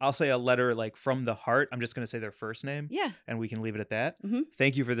 I'll say a letter like from the heart. I'm just going to say their first name. Yeah. And we can leave it at that. Mm-hmm.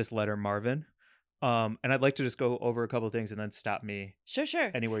 Thank you for this letter, Marvin. And I'd like to just go over a couple of things and then stop me. Sure.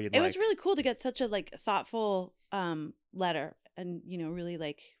 Anywhere you'd like. It was really cool to get such a like thoughtful letter, and really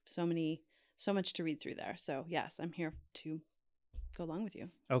like so much to read through there. So yes, I'm here to go along with you.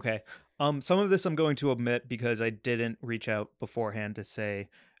 Okay. Some of this I'm going to omit because I didn't reach out beforehand to say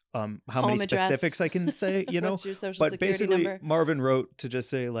how Home many address. specifics I can say, What's your social but security basically number? Marvin wrote to just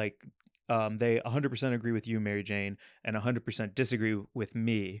say like, they 100% agree with you, Mary Jane, and 100% disagree with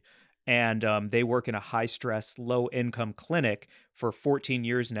me. And they work in a high stress, low income clinic for 14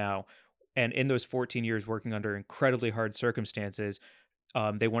 years now. And in those 14 years working under incredibly hard circumstances,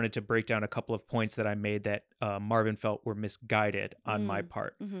 they wanted to break down a couple of points that I made that Marvin felt were misguided on my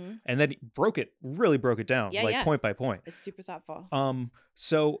part. Mm-hmm. And then he really broke it down, point by point. It's super thoughtful.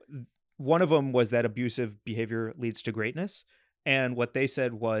 So one of them was that abusive behavior leads to greatness. And what they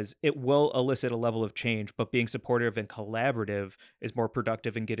said was it will elicit a level of change, but being supportive and collaborative is more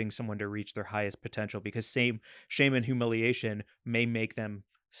productive in getting someone to reach their highest potential, because shame and humiliation may make them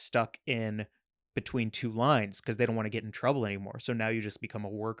stuck in between two lines because they don't want to get in trouble anymore. So now you just become a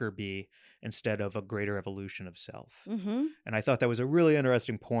worker bee instead of a greater evolution of self. Mm-hmm. And I thought that was a really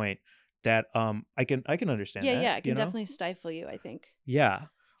interesting point that I can understand. Yeah, it can definitely stifle you, I think. Yeah.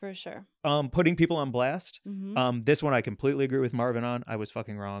 For sure. Putting people on blast. Mm-hmm. This one I completely agree with Marvin on. I was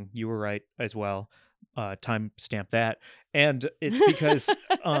fucking wrong. You were right as well. Time stamp that. And it's because so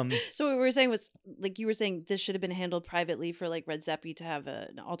what we were saying was, like, you were saying this should have been handled privately for like Redzepi to have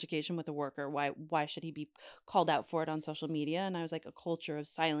an altercation with a worker. Why should he be called out for it on social media? And I was like, a culture of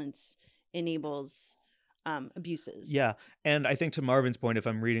silence enables abuses. Yeah. And I think to Marvin's point, if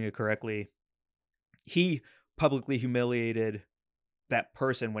I'm reading it correctly, he publicly humiliated that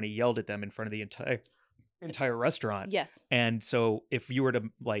person when he yelled at them in front of the entire restaurant. Yes. And so if you were to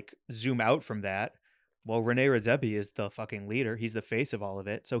like zoom out from that, well, Rene Redzepi is the fucking leader. He's the face of all of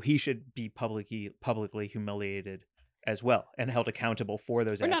it. So he should be publicly humiliated as well and held accountable for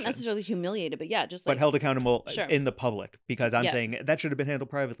those Or actions. not necessarily humiliated, but yeah, just but like held accountable Sure. in the public, because I'm Yeah. saying that should have been handled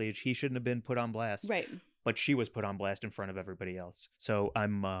privately. He shouldn't have been put on blast. right. But she was put on blast in front of everybody else. So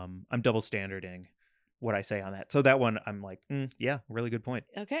I'm double standarding what I say on that. So that one I'm like, yeah, really good point.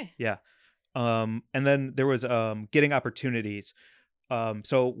 Okay. Yeah. And then there was getting opportunities.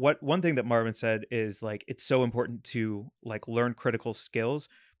 So one thing that Marvin said is like it's so important to like learn critical skills,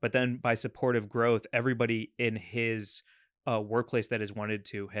 but then by supportive growth, everybody in his workplace that has wanted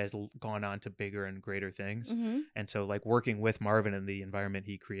to has gone on to bigger and greater things. Mm-hmm. And so like working with Marvin and the environment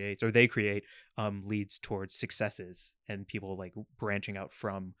he creates or they create leads towards successes and people like branching out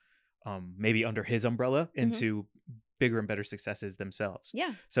from maybe under his umbrella into bigger and better successes themselves.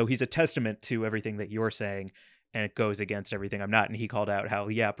 Yeah. So he's a testament to everything that you're saying, and it goes against everything I'm not. And he called out how,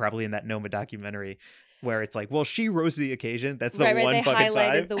 yeah, probably in that Noma documentary where it's like, well, she rose to the occasion. That's the right. one They fucking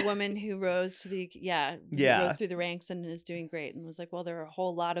highlighted time. the woman who rose to the who rose through the ranks and is doing great, and was like, well, there are a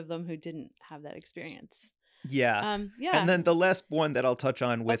whole lot of them who didn't have that experience. Yeah. Yeah. And then the last one that I'll touch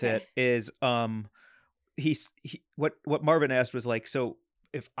on with it is what Marvin asked was like, so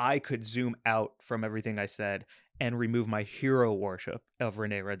if I could zoom out from everything I said and remove my hero worship of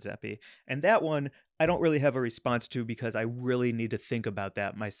Rene Redzepi. And that one I don't really have a response to because I really need to think about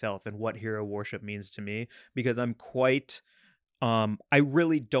that myself and what hero worship means to me, because I'm quite I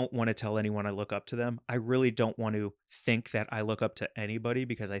really don't want to tell anyone I look up to them. I really don't want to think that I look up to anybody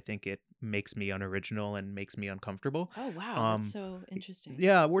because I think it makes me unoriginal and makes me uncomfortable. Oh wow, that's so interesting.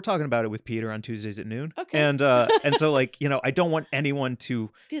 Yeah, we're talking about it with Peter on Tuesdays at noon. Okay. And so like, I don't want anyone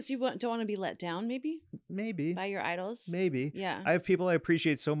to It's because you don't want to be let down, maybe by your idols. Maybe. Yeah. I have people I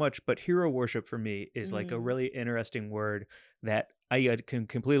appreciate so much, but hero worship for me is like a really interesting word that I can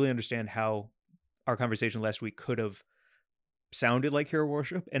completely understand how our conversation last week could have sounded like hero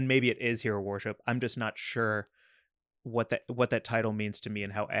worship, and maybe it is hero worship. I'm just not sure what that title means to me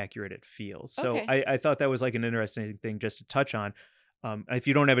and how accurate it feels. So Okay. I thought that was like an interesting thing just to touch on. If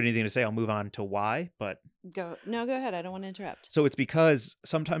you don't have anything to say, I'll move on to why, but go ahead. I don't want to interrupt. so it's because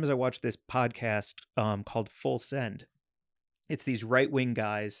sometimes I watch this podcast called Full Send. It's these right-wing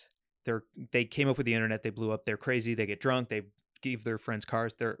guys. They came up with the internet, they blew up, they're crazy, they get drunk, they give their friends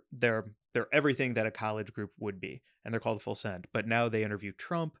cars. They're everything that a college group would be, and they're called Full Send. But now they interview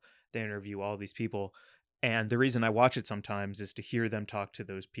Trump, they interview all these people, and the reason I watch it sometimes is to hear them talk to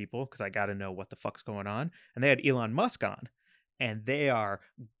those people because I got to know what the fuck's going on. And they had Elon Musk on, and they are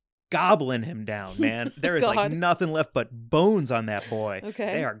gobbling him down, man. There is like nothing left but bones on that boy.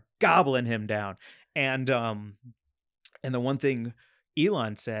 Okay. They are gobbling him down, and the one thing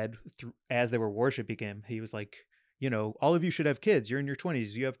Elon said as they were worshiping him, he was like, all of you should have kids. You're in your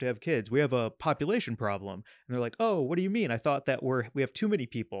 20s. You have to have kids. We have a population problem. And they're like, oh, what do you mean? I thought that we have too many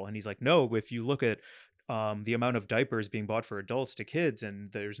people. And he's like, no, if you look at the amount of diapers being bought for adults to kids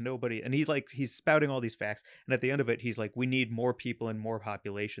and there's nobody. And he's spouting all these facts. And at the end of it, he's like, we need more people and more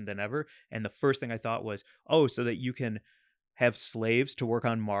population than ever. And the first thing I thought was, oh, so that you can have slaves to work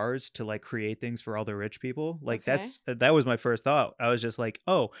on Mars to like create things for all the rich people. Like that was my first thought. I was just like,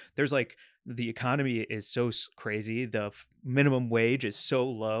 oh, there's like the economy is so crazy. The minimum wage is so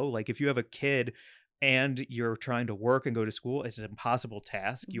low. Like if you have a kid and you're trying to work and go to school, it's an impossible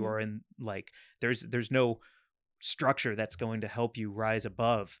task. You are in like, there's no structure that's going to help you rise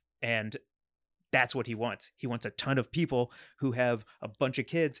above. And that's what he wants. He wants a ton of people who have a bunch of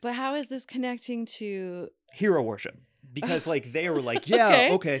kids. But how is this connecting to hero worship? Because like they were like, yeah,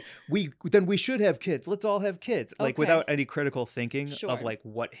 okay, we should have kids. Let's all have kids. Like without any critical thinking of like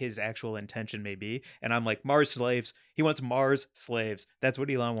what his actual intention may be. And I'm like, Mars slaves. He wants Mars slaves. That's what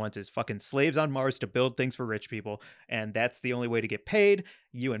Elon wants, is fucking slaves on Mars to build things for rich people. And that's the only way to get paid.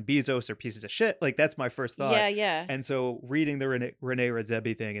 You and Bezos are pieces of shit. Like that's my first thought. Yeah. And so reading the Rene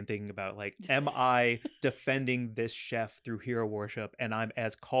Redzepi thing and thinking about like, am I defending this chef through hero worship, and I'm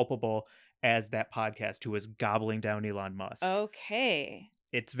as culpable as that podcast who is gobbling down Elon Musk. Okay.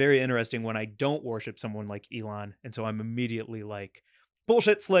 It's very interesting when I don't worship someone like Elon, and so I'm immediately like,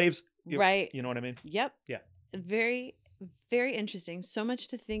 bullshit slaves. Right. You know what I mean? Yep. Yeah. Very, very interesting. So much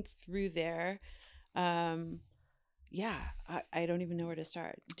to think through there. Yeah, I don't even know where to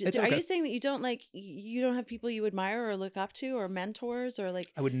start. Are you saying that you don't have people you admire or look up to or mentors or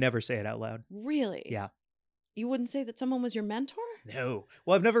like? I would never say it out loud. Really? Yeah. You wouldn't say that someone was your mentor? No.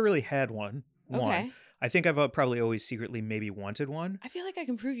 Well, I've never really had one. Okay. I think I've probably always secretly maybe wanted one. I feel like I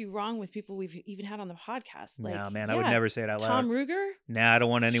can prove you wrong with people we've even had on the podcast. Like, no, man, I would never say it out loud. Tom Ruger? Nah, I don't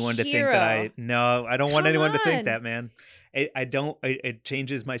want anyone to think that I don't want anyone to think that, man. It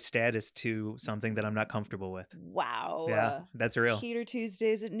changes my status to something that I'm not comfortable with. Wow. Yeah, that's real. Peter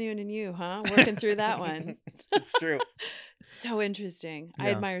Tuesdays at noon and you, huh? Working through that one. It's true. So interesting. I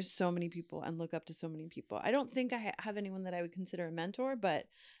Yeah. admire so many people and look up to so many people. I don't think I have anyone that I would consider a mentor, but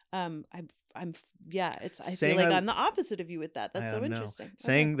I'm yeah, I feel Saying like I- I'm the opposite of you with that. That's I so don't know. interesting. Okay.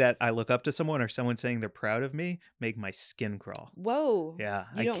 Saying that I look up to someone or someone saying they're proud of me make my skin crawl. Whoa. Yeah,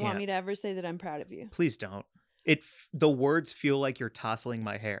 You I don't want can't. me to ever say that I'm proud of you. Please don't. The words feel like you're tousling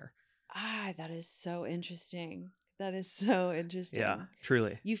my hair. Ah, that is so interesting. That is so interesting. Yeah,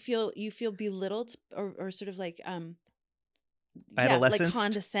 truly. You feel belittled or sort of like like Adolescence?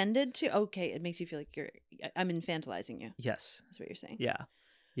 condescended to. Okay, it makes you feel like I'm infantilizing you. Yes. That's what you're saying. Yeah.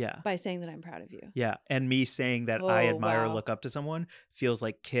 Yeah. By saying that I'm proud of you. Yeah. And me saying that I Oh, admire or wow. look up to someone feels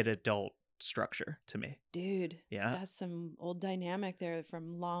like kid adult structure to me. Dude, Yeah. that's some old dynamic there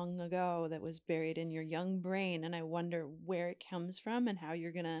from long ago that was buried in your young brain. And I wonder where it comes from and how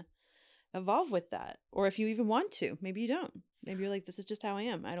you're going to evolve with that. Or if you even want to. Maybe you don't. Maybe you're like, this is just how I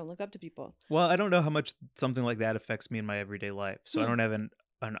am. I don't look up to people. Well, I don't know how much something like that affects me in my everyday life. So I don't have an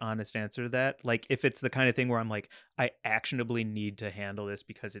honest answer to that. Like if it's the kind of thing where I'm like, I actionably need to handle this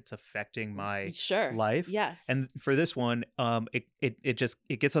because it's affecting my Sure. life. Yes. And for this one,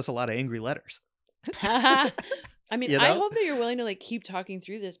 it gets us a lot of angry letters. I mean, You I know? hope that you're willing to like keep talking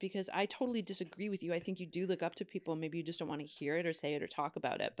through this because I totally disagree with you. I think you do look up to people. Maybe you just don't want to hear it or say it or talk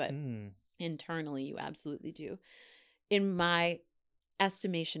about it, but internally you absolutely do. In my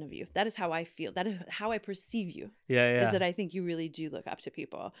estimation of you, that is how I feel. That is how I perceive you. Yeah. Is that I think you really do look up to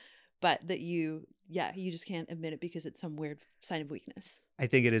people, but that you just can't admit it because it's some weird sign of weakness. I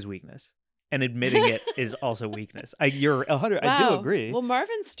think it is weakness. And admitting it is also weakness. You're 100. I do Wow. agree. Well,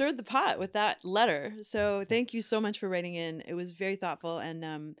 Marvin stirred the pot with that letter. So thank you so much for writing in. It was very thoughtful.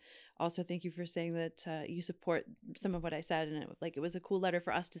 And also thank you for saying that you support some of what I said. And it was a cool letter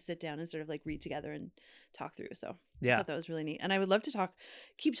for us to sit down and sort of like read together and talk through. So I Yeah. thought that was really neat. And I would love to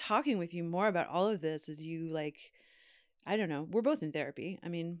keep talking with you more about all of this as you like, I don't know, we're both in therapy. I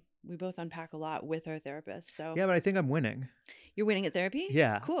mean, we both unpack a lot with our therapists. So Yeah, but I think I'm winning. you're winning at therapy?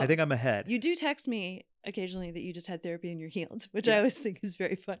 Yeah. Cool. I think I'm ahead. You do text me occasionally that you just had therapy and you're healed, which Yeah. I always think is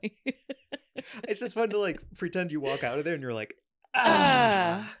very funny. It's just fun to like pretend you walk out of there and you're like,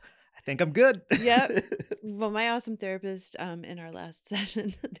 Ah. I think I'm good. Yep. Well, my awesome therapist in our last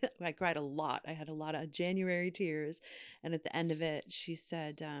session, I cried a lot. I had a lot of January tears. And at the end of it, she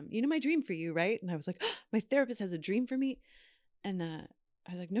said, you know my dream for you, right? And I was like, oh, my therapist has a dream for me. And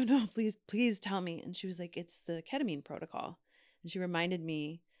I was like, no, please tell me. And she was like, it's the ketamine protocol. And she reminded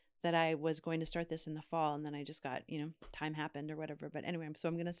me that I was going to start this in the fall. And then I just got, time happened or whatever. But anyway, so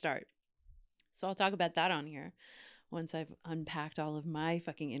I'm going to start. So I'll talk about that on here once I've unpacked all of my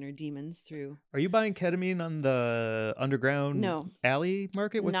fucking inner demons through. Are you buying ketamine on the underground alley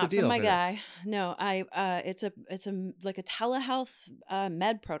market? What's Not the deal? from my for guy. this? No, it's a like a telehealth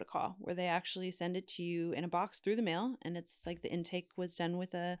med protocol where they actually send it to you in a box through the mail, and it's like the intake was done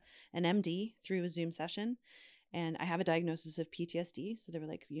with an MD through a Zoom session. And I have a diagnosis of PTSD, so they were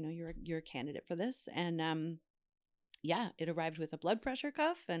like, you're a candidate for this. And it arrived with a blood pressure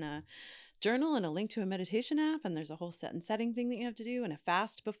cuff and a journal and a link to a meditation app, and there's a whole set and setting thing that you have to do and a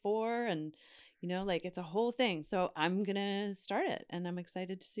fast before, and it's a whole thing. So I'm gonna start it, and I'm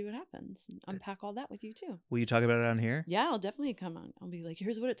excited to see what happens and unpack all that with you too. Will you talk about it on here? Yeah, I'll definitely come on. I'll be like,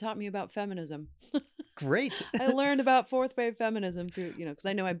 here's what it taught me about feminism. Great. I learned about fourth wave feminism through, because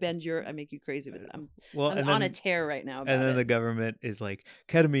I know I make you crazy with it. I'm on a tear right now about and then it. the government is like,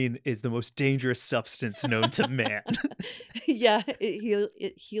 ketamine is the most dangerous substance known to man. Yeah,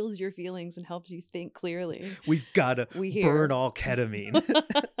 it heals your feelings and helps you think clearly. We've got to burn all ketamine.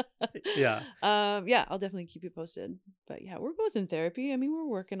 Yeah. I'll definitely keep you posted. But yeah, we're both in therapy. I mean, we're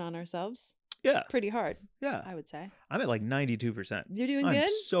working on ourselves. Yeah. Pretty hard. Yeah. I would say. I'm at like 92%. You're doing I'm good?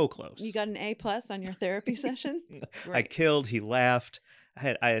 so close. You got an A+ on your therapy session? I killed, he laughed.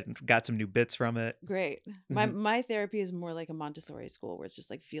 I had got some new bits from it. Great. My therapy is more like a Montessori school where it's just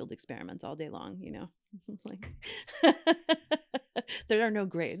like field experiments all day long, like there are no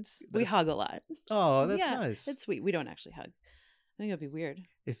grades. We hug a lot. Oh, that's nice. It's sweet. We don't actually hug. I think it'd be weird.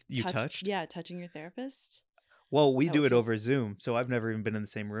 If you touched? Yeah, touching your therapist. Well, we do it over Zoom, so I've never even been in the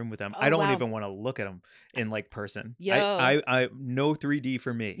same room with them. I don't even want to look at them in like person. Yo. I no 3D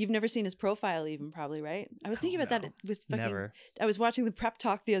for me. You've never seen his profile even, probably, right? I was thinking about that with fucking... Never. I was watching the prep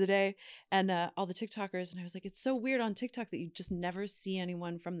talk the other day and all the TikTokers, and I was like, it's so weird on TikTok that you just never see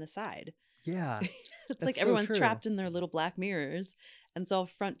anyone from the side. Yeah. It's like everyone's trapped in their little black mirrors, and it's all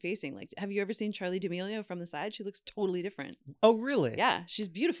front facing. Like, have you ever seen Charlie D'Amelio from the side? She looks totally different. Oh, really? Yeah, she's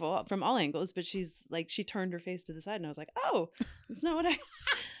beautiful from all angles, but she's like, she turned her face to the side, and I was like, oh, that's not what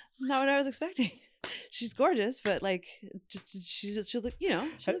I was expecting. She's gorgeous, but like, she look,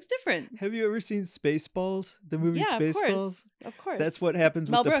 she looks different. Have you ever seen Spaceballs? The movie Yeah, Spaceballs? Of course. That's what happens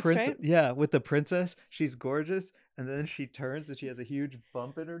Mel with the Brooks, princess. right? Yeah, with the princess. She's gorgeous, and then she turns and she has a huge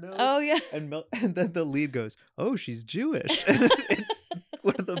bump in her nose. Oh yeah. And then the lead goes, "Oh, she's Jewish." It's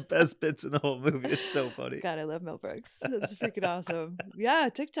one of the best bits in the whole movie. It's so funny. God, I love Mel Brooks. That's freaking awesome. Yeah,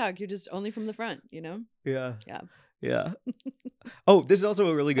 TikTok, you're just only from the front, Yeah. Yeah. Yeah. Oh, this is also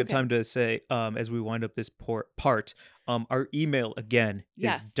a really good Okay. time to say, as we wind up this part, our email again is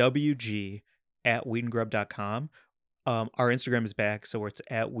Yes. wg@weedandgrub.com. Our Instagram is back, so it's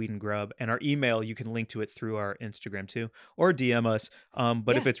 @weedandgrub, and our email, you can link to it through our Instagram too, or DM us.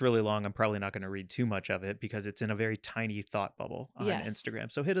 But if Yeah. it's really long, I'm probably not going to read too much of it because it's in a very tiny thought bubble on Yes.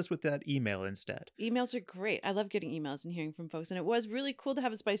 Instagram. So hit us with that email instead. Emails are great. I love getting emails and hearing from folks. And it was really cool to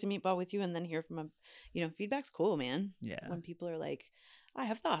have a spicy meatball with you and then hear from them. Feedback's cool, man. Yeah. When people are like, I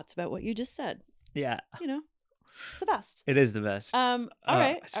have thoughts about what you just said. Yeah. It's the best. It is the best. All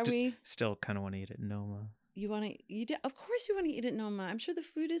right. Are we Still kind of want to eat at Noma. of course you want to eat at Noma. I'm sure the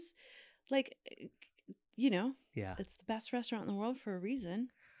food is like Yeah. it's the best restaurant in the world for a reason.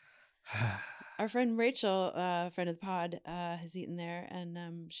 Our friend Rachel, friend of the pod, has eaten there,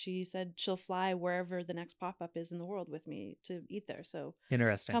 and she said she'll fly wherever the next pop-up is in the world with me to eat there. So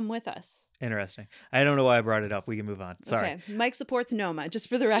Interesting. come with us. Interesting. I don't know why I brought it up. We can move on. Sorry. Okay. Mike supports Noma, just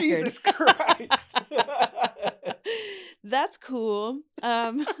for the record. Jesus Christ. That's cool.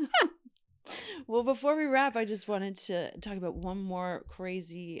 Well, before we wrap, I just wanted to talk about one more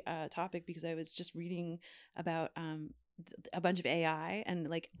crazy topic because I was just reading about a bunch of AI, and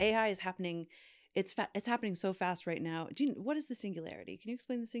like AI is happening. It's happening so fast right now. What is the singularity? Can you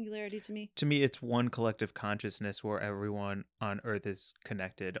explain the singularity to me? To me, it's one collective consciousness where everyone on Earth is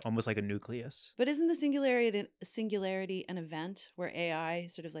connected, almost like a nucleus. But isn't the singularity an event where AI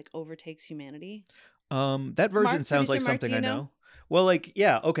sort of like overtakes humanity? That version Mark, sounds like producer Mark, do something you I know? know. Well, like,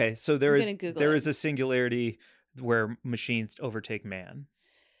 yeah, okay. So there I'm is gonna Google there it. is a singularity where machines overtake man.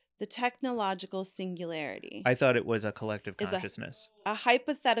 The technological singularity. I thought it was a collective Is a- consciousness. A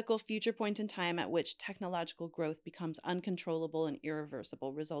hypothetical future point in time at which technological growth becomes uncontrollable and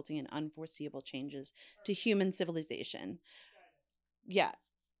irreversible, resulting in unforeseeable changes to human civilization. Yeah.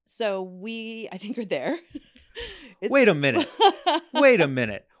 So I think we're there. Wait a minute. Wait a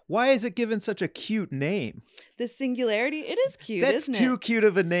minute. Why is it given such a cute name? The singularity, it is cute, That's isn't too it? cute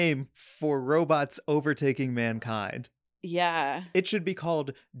of a name for robots overtaking mankind. Yeah. It should be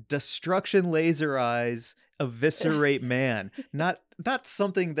called Destruction Laser Eyes Eviscerate Man. Not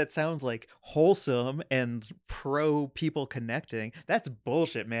something that sounds like wholesome and pro people connecting. That's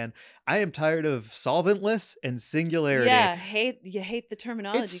bullshit, man. I am tired of solventless and singularity. Yeah, you hate the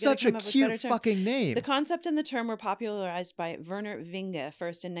terminology. It's You gotta such a come up with cute better terms. fucking name. The concept and the term were popularized by Werner Winge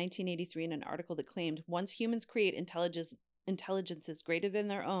first in 1983 in an article that claimed once humans create intelligences greater than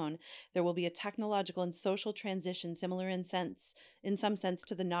their own, there will be a technological and social transition similar in some sense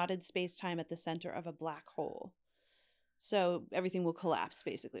to the knotted space-time at the center of a black hole. So everything will collapse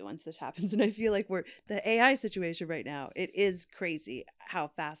basically once this happens. And I feel like the AI situation right now, it is crazy how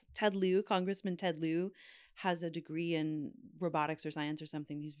fast. Congressman Ted Lieu has a degree in robotics or science or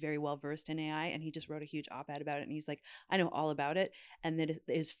something. He's very well versed in AI, and he just wrote a huge op-ed about it. And he's like, I know all about it, and that it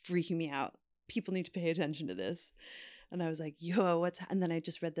is freaking me out. People need to pay attention to this. And I was like, yo, and then I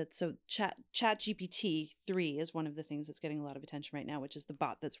just read that. So ChatGPT 3 is one of the things that's getting a lot of attention right now, which is the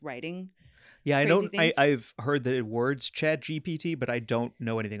bot that's writing. Yeah, I crazy know. things. I've heard the words ChatGPT, but I don't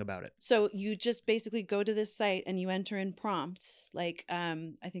know anything about it. So you just basically go to this site and you enter in prompts. Like,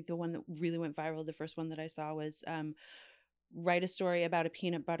 I think the one that really went viral, the first one that I saw was write a story about a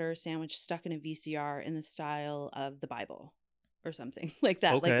peanut butter sandwich stuck in a VCR in the style of the Bible. Or something like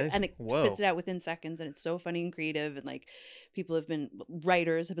that. Okay. And it Whoa. spits it out within seconds, and it's so funny and creative, and like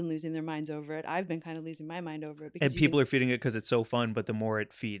writers have been losing their minds over it. I've been kind of losing my mind over it because And people are feeding it because it's so fun, but the more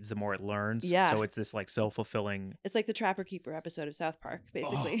it feeds, the more it learns. Yeah. So it's this like self-fulfilling. It's like the Trapper Keeper episode of South Park,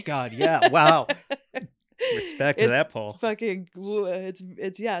 basically. Oh God, yeah, wow. Respect to It's that, Paul. Fucking,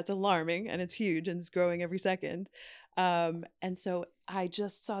 it's alarming, and it's huge, and it's growing every second. And so I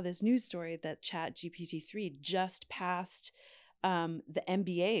just saw this news story that ChatGPT 3 just passed the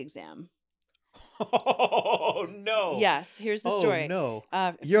MBA exam. Oh no! Yes, here's the story. Oh no!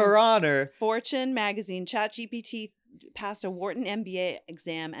 From Your Honor. Fortune magazine, ChatGPT passed a Wharton MBA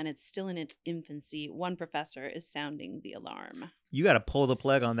exam, and it's still in its infancy. One professor is sounding the alarm. You got to pull the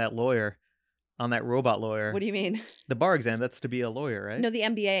plug on that lawyer. on that robot lawyer. What do you mean? The bar exam, that's to be a lawyer, right? No, the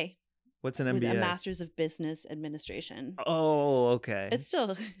MBA What's an was a MBA? Master's of Business Administration. Oh, okay. It's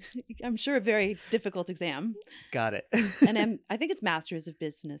still, I'm sure, a very difficult exam. Got it. And I think it's Masters of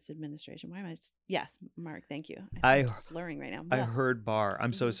Business Administration. Why am I? Yes, Mark. Thank you. I'm slurring right now. I Yeah. heard bar.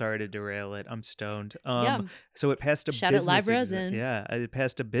 I'm so Mhm. sorry to derail it. I'm stoned. Yeah. So it passed a Shout out business Live exam. Resin. Yeah, it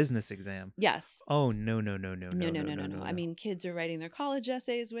passed a business exam. Yes. Oh no. No. I mean, kids are writing their college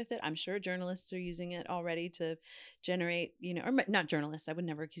essays with it. I'm sure journalists are using it already to generate, or not journalists. I would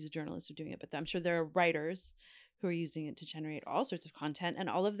never accuse a journalist of doing it, but I'm sure there are writers who are using it to generate all sorts of content. And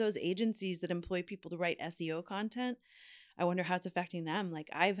all of those agencies that employ people to write SEO content, I wonder how it's affecting them. Like,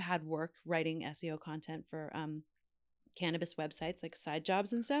 I've had work writing SEO content for cannabis websites, like Side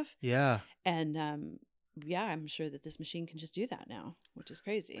Jobs and stuff. Yeah. And yeah, I'm sure that this machine can just do that now, which is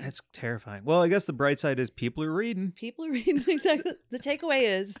crazy. That's terrifying. Well, I guess the bright side is people are reading. People are reading. Exactly. The takeaway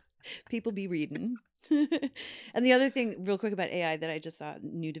is people be reading. And the other thing real quick about AI that I just saw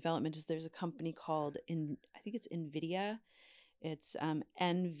new development is there's a company called I think it's NVIDIA. It's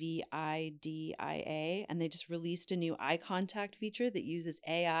NVIDIA, and they just released a new eye contact feature that uses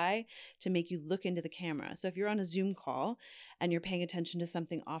AI to make you look into the camera. So if you're on a Zoom call and you're paying attention to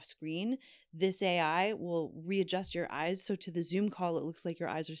something off screen, this AI will readjust your eyes. So to the Zoom call, it looks like your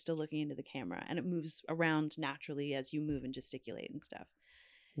eyes are still looking into the camera, and it moves around naturally as you move and gesticulate and stuff.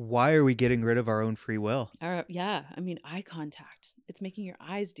 Why are we getting rid of our own free will? Yeah, I mean, eye contact. It's making your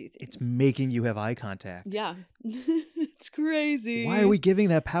eyes do things. It's making you have eye contact. Yeah. It's crazy. Why are we giving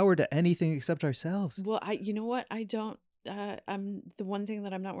that power to anything except ourselves? Well, you know what? I don't, I'm the one thing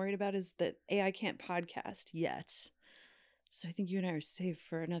that I'm not worried about is that AI can't podcast yet. So I think you and I are safe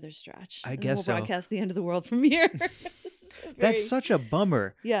for another stretch. I And guess we'll so. broadcast the end of the world from here. That's such a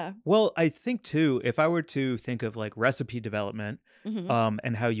bummer. Yeah. Well, I think too, if I were to think of like recipe development, Mhm.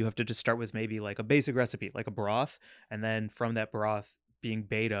 and how you have to just start with maybe like a basic recipe, like a broth, and then from that broth being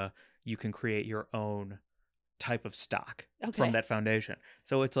beta, you can create your own type of stock Okay. from that foundation.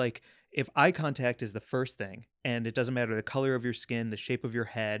 So it's like if eye contact is the first thing, and it doesn't matter the color of your skin, the shape of your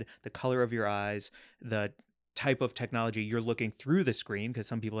head, the color of your eyes, the type of technology you're looking through the screen, because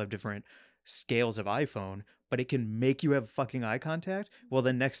some people have different scales of iPhone, but it can make you have fucking eye contact. Well,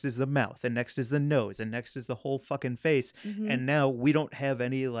 then next is the mouth, and next is the nose, and next is the whole fucking face. Mhm. And now we don't have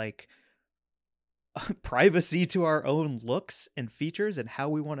any like privacy to our own looks and features and how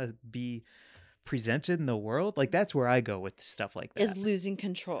we want to be presented in the world. Like that's where I go with stuff like that. Is losing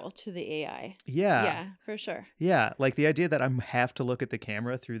control to the AI. Yeah. Yeah, for sure. Yeah. Like the idea that I have to look at the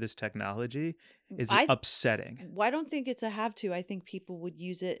camera through this technology is upsetting. I don't think it's a have to. I think people would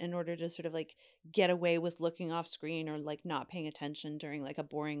use it in order to sort of like get away with looking off screen or like not paying attention during like a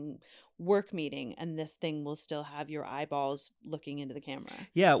boring work meeting, and this thing will still have your eyeballs looking into the camera.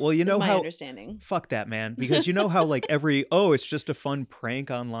 Yeah, well, you know my how understanding. Fuck that, man, because you know how like it's just a fun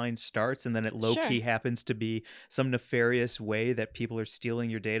prank online starts, and then it low key Sure. happens to be some nefarious way that people are stealing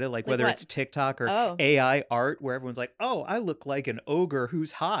your data, like whether what? it's TikTok or Oh. AI art, where everyone's like, "Oh, I look like an ogre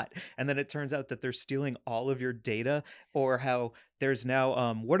who's hot," and then it turns out that they're stealing all of your data, or how there's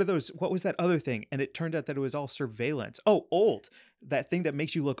now what was that other thing, and it turned out that it was all surveillance. Oh, old. That thing that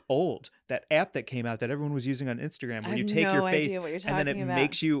makes you look old, that app that came out that everyone was using on Instagram, I where you have take no your face idea what you're and then it talking about.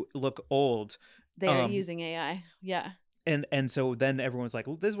 makes you look old. They are um, using AI. Yeah. And so then everyone's like,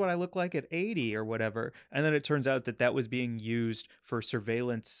 this is what I look like at 80 or whatever. And then it turns out that that was being used for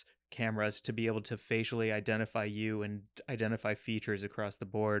surveillance cameras to be able to facially identify you and identify features across the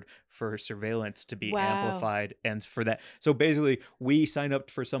board for surveillance to be Wow. amplified. And for that, so basically we sign up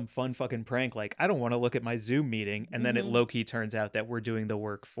for some fun fucking prank, like I don't want to look at my Zoom meeting, and then it Mhm. low-key turns out that we're doing the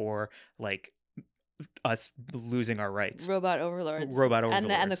work for like us losing our rights. Robot overlords. Robot And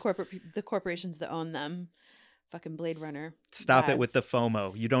the overlords. the corporations that own them. Fucking Blade Runner. Stop it with the vibes.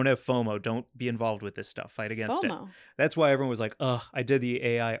 FOMO. You don't have FOMO. Don't be involved with this stuff. Fight against it. FOMO. That's why everyone was like, ugh, I did the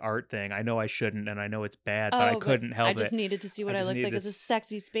AI art thing. I know I shouldn't, and I know it's bad, but I couldn't help I just it. needed to see what I just looked needed like to as a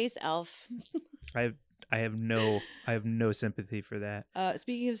sexy space elf. I have no sympathy for that.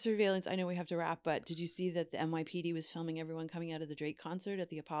 Speaking of surveillance, I know we have to wrap, but did you see that the NYPD was filming everyone coming out of the Drake concert at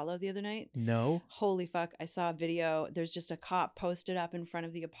the Apollo the other night? No? Holy fuck. I saw a video. There's just a cop posted up in front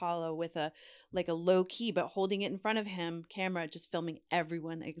of the Apollo with a low key, but holding it in front of him, camera, just filming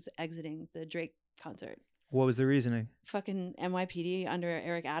everyone exiting the Drake concert. What was the reasoning? Fucking NYPD under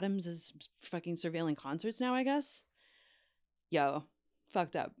Eric Adams is fucking surveilling concerts now, I guess. Yo,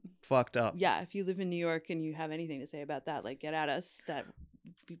 fucked up. Fucked up. Yeah, if you live in New York and you have anything to say about that, like get at us.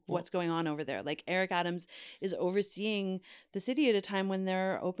 What's going on over there? Like Eric Adams is overseeing the city at a time when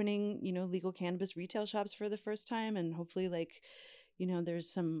they're opening, legal cannabis retail shops for the first time, and hopefully there's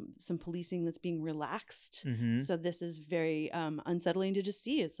some policing that's being relaxed. Mm-hmm. So this is very unsettling to just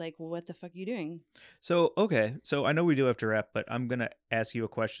see. It's like, well, what the fuck are you doing? So, okay. So I know we do have to wrap, but I'm going to ask you a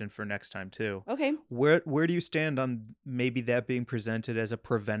question for next time too. Okay. Where do you stand on maybe that being presented as a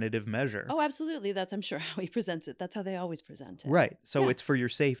preventative measure? Oh, absolutely. That's, I'm sure, how he presents it. That's how they always present it. Right. So Yeah. it's for your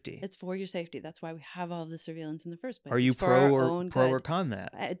safety. It's for your safety. That's why we have all the surveillance in the first place. Are you It's for our pro own or good. con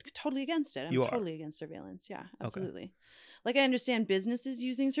that? I'm totally against it. I'm You are. totally against surveillance. Yeah, absolutely. Like, I understand businesses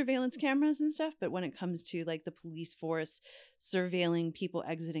using surveillance cameras and stuff, but when it comes to like the police force surveilling people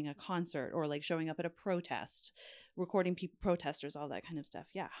exiting a concert or like showing up at a protest, recording people, protesters, all that kind of stuff.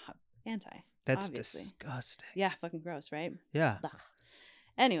 Yeah, anti. That's obviously. disgusting. Yeah, fucking gross, right? Yeah. Ugh.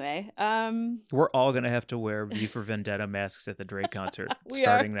 Anyway, We're all going to have to wear V for Vendetta masks at the Drake concert We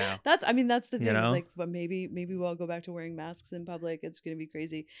starting now. that's the thing. You know? Is like, but maybe we'll all go back to wearing masks in public. It's gonna be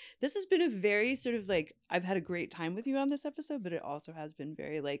crazy. This has been a very sort of like, I've had a great time with you on this episode, but it also has been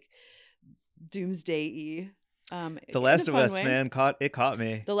very like doomsday-y. The in a Last of fun Us, way. man, caught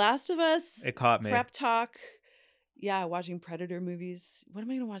me. The Last of Us. It caught me. Prep talk. Yeah, watching Predator movies. What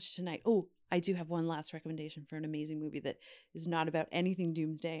am I gonna watch tonight? Oh, I do have one last recommendation for an amazing movie that is not about anything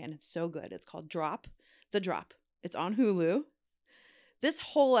doomsday, and it's so good. It's called Drop. The Drop. It's on Hulu. This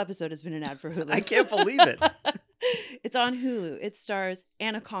whole episode has been an ad for Hulu. I can't believe it. It's on Hulu. It stars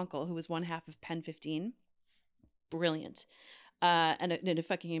Anna Konkle, who was one half of Pen 15. Brilliant. And a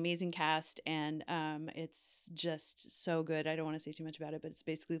fucking amazing cast, and it's just so good. I don't want to say too much about it, but it's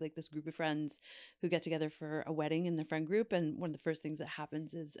basically like this group of friends who get together for a wedding in their friend group, and one of the first things that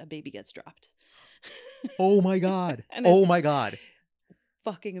happens is a baby gets dropped. Oh my God. And Oh it's my God.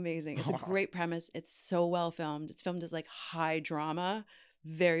 fucking amazing. It's a great premise. It's so well filmed. It's filmed as like high drama,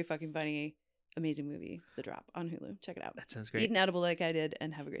 very fucking funny. Amazing movie, The Drop, on Hulu. Check it out. That sounds great. Eat an edible like I did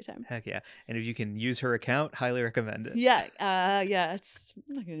and have a great time. Heck yeah. And if you can use her account, highly recommend it. Yeah, yeah. It's,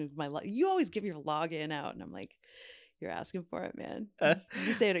 I'm not gonna give my you always give your login out, and I'm like, you're asking for it, man.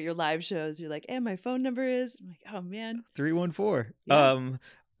 You say it at your live shows. You're like, and my phone number is. I'm like, oh man. 314.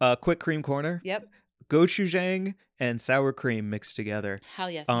 Yeah. Quick cream corner. Yep. Gochujang and sour cream mixed together. Hell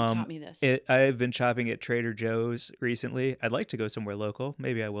yes, you taught me this. I've been shopping at Trader Joe's recently. I'd like to go somewhere local.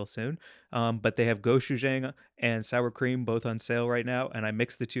 Maybe I will soon. But they have gochujang and sour cream both on sale right now, and I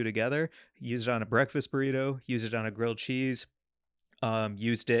mix the two together. Use it on a breakfast burrito. Use it on a grilled cheese.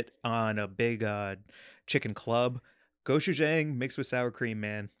 Used it on a big chicken club. Gochujang mixed with sour cream,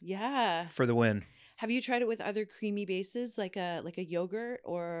 man, Yeah. for the win. Have you tried it with other creamy bases, like a yogurt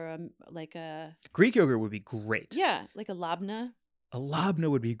or like a Greek yogurt would be great. like a labna? A labna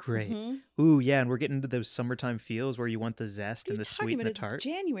would be great. Mhm. Ooh, yeah, and we're getting into those summertime feels where you want the zest What are and you the talking sweet and about? the tart. It's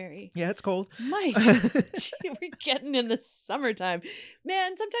January. Yeah, it's cold. Mike, we're getting in the summertime.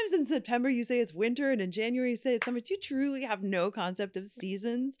 Man, sometimes in September you say it's winter and in January you say it's summer. Do you truly have no concept of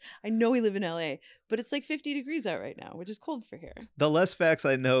seasons? I know we live in LA, but it's like 50 degrees out right now, which is cold for here. The less facts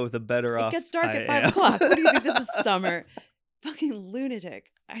I know, the better It off. gets dark I at 5 am. o'clock. What do you think? This is summer. Fucking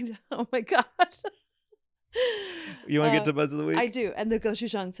lunatic. Oh my God. You want to get to Buzz of the Week? I do. And the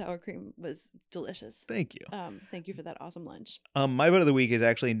gochujang sour cream was delicious. Thank you. Thank you for that awesome lunch. My Bud of the Week is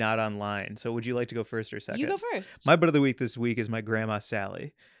actually not online. So would you like to go first or second? You go first. My Bud of the Week this week is my grandma,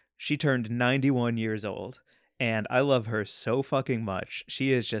 Sally. She turned 91 years old. And I love her so fucking much.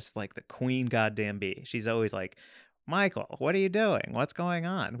 She is just like the queen goddamn bee. She's always like, Michael, what are you doing? What's going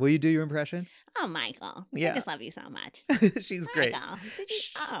on? Will you do your impression? Oh, Michael. Yeah. I just love you so much. She's great.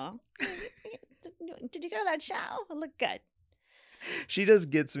 Michael, did you go to that show? It looked good. She just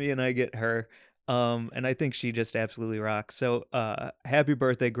gets me and I get her. And I think she just absolutely rocks. So happy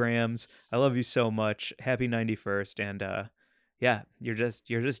birthday, Grams. I love you so much. Happy 91st. And yeah, you're just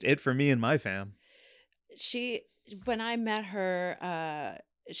it for me and my fam. When I met her,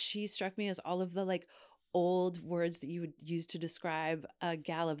 she struck me as all of the like old words that you would use to describe a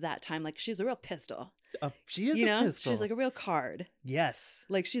gal of that time. Like, she's a real pistol. She is a pistol. She's like a real card. Yes.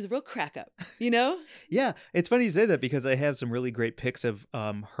 Like, she's a real crack up, Yeah, it's funny you say that because I have some really great pics of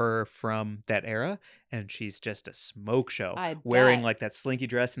her from that era, and she's just a smoke show. I wearing bet. like that slinky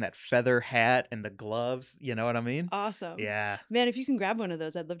dress and that feather hat and the gloves. You know what I mean? Awesome. Yeah. Man, if you can grab one of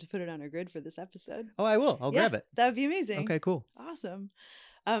those, I'd love to put it on our grid for this episode. Oh, I will. I'll grab it. That would be amazing. Okay, cool. Awesome.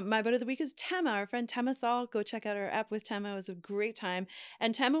 My Bud of the Week is Tema, our friend Tema Saul. Go check out our app with Tema. It was a great time.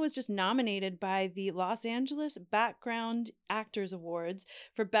 And Tema was just nominated by the Los Angeles Background Actors Awards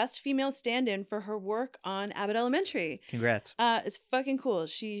for Best Female Stand-In for her work on Abbott Elementary. Congrats. It's fucking cool.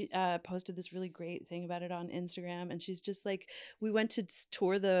 She posted this really great thing about it on Instagram, and she's just like, we went to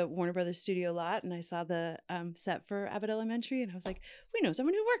tour the Warner Brothers studio lot, and I saw the set for Abbott Elementary, and I was like, we know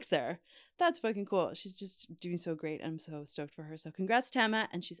someone who works there. That's fucking cool. She's just doing so great. I'm so stoked for her. So congrats, Tema.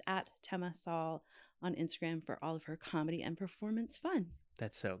 And she's at Tema Saul on Instagram for all of her comedy and performance fun.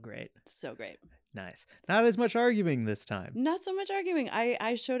 That's so great. So great. Nice. Not as much arguing this time. Not so much arguing.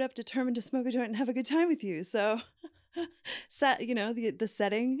 I showed up determined to smoke a joint and have a good time with you. So set, the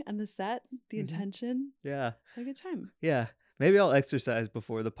setting and the set, the intention. Yeah. Have a good time. Yeah. Maybe I'll exercise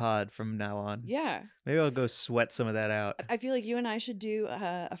before the pod from now on. Yeah. Maybe I'll go sweat some of that out. I feel like you and I should do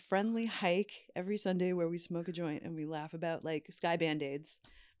a friendly hike every Sunday where we smoke a joint and we laugh about like sky band-aids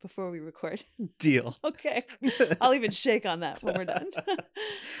before we record. Deal. Okay. I'll even shake on that when we're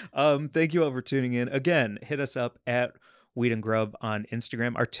done. Thank you all for tuning in. Again, hit us up at Weed and Grub on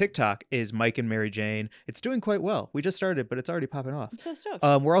Instagram. Our TikTok is Mike and Mary Jane. It's doing quite well. We just started, but it's already popping off. I'm so stoked.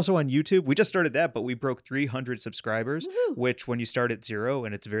 We're also on YouTube. We just started that, but we broke 300 subscribers, Woohoo. which when you start at 0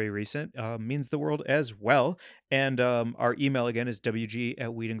 and it's very recent, means the world as well. And our email again is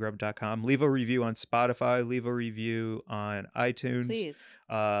wg@weedandgrub.com. Leave a review on Spotify. Leave a review on iTunes. Please.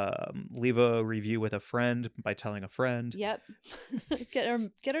 Leave a review with a friend by telling a friend. Yep.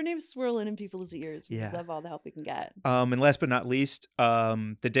 Get our names swirling in people's ears. We Yeah. love all the help we can get. And last but not least,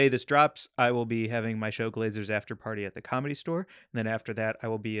 the day this drops, I will be having my show Glazers After Party at the Comedy Store. And then after that, I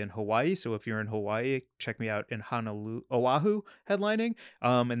will be in Hawaii. So if you're in Hawaii, check me out in Honolulu, Oahu, headlining.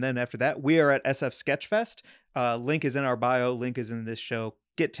 And then after that, we are at SF Sketchfest. Link is in our bio. Link is in this show.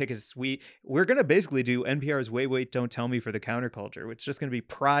 Get tickets. We're going to basically do NPR's Wait, Wait, Don't Tell Me for the counterculture. It's just going to be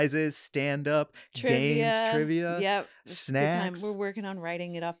prizes, stand-up, games, trivia, Yep. It's a good time. snacks. We're working on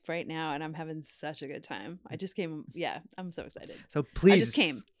writing it up right now, and I'm having such a good time. I just came. Yeah, I'm so excited. So please. I just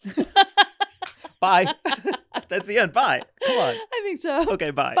came. Bye. That's the end. Bye. Come on. I think so.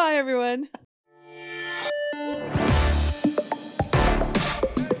 Okay, bye. Bye, everyone.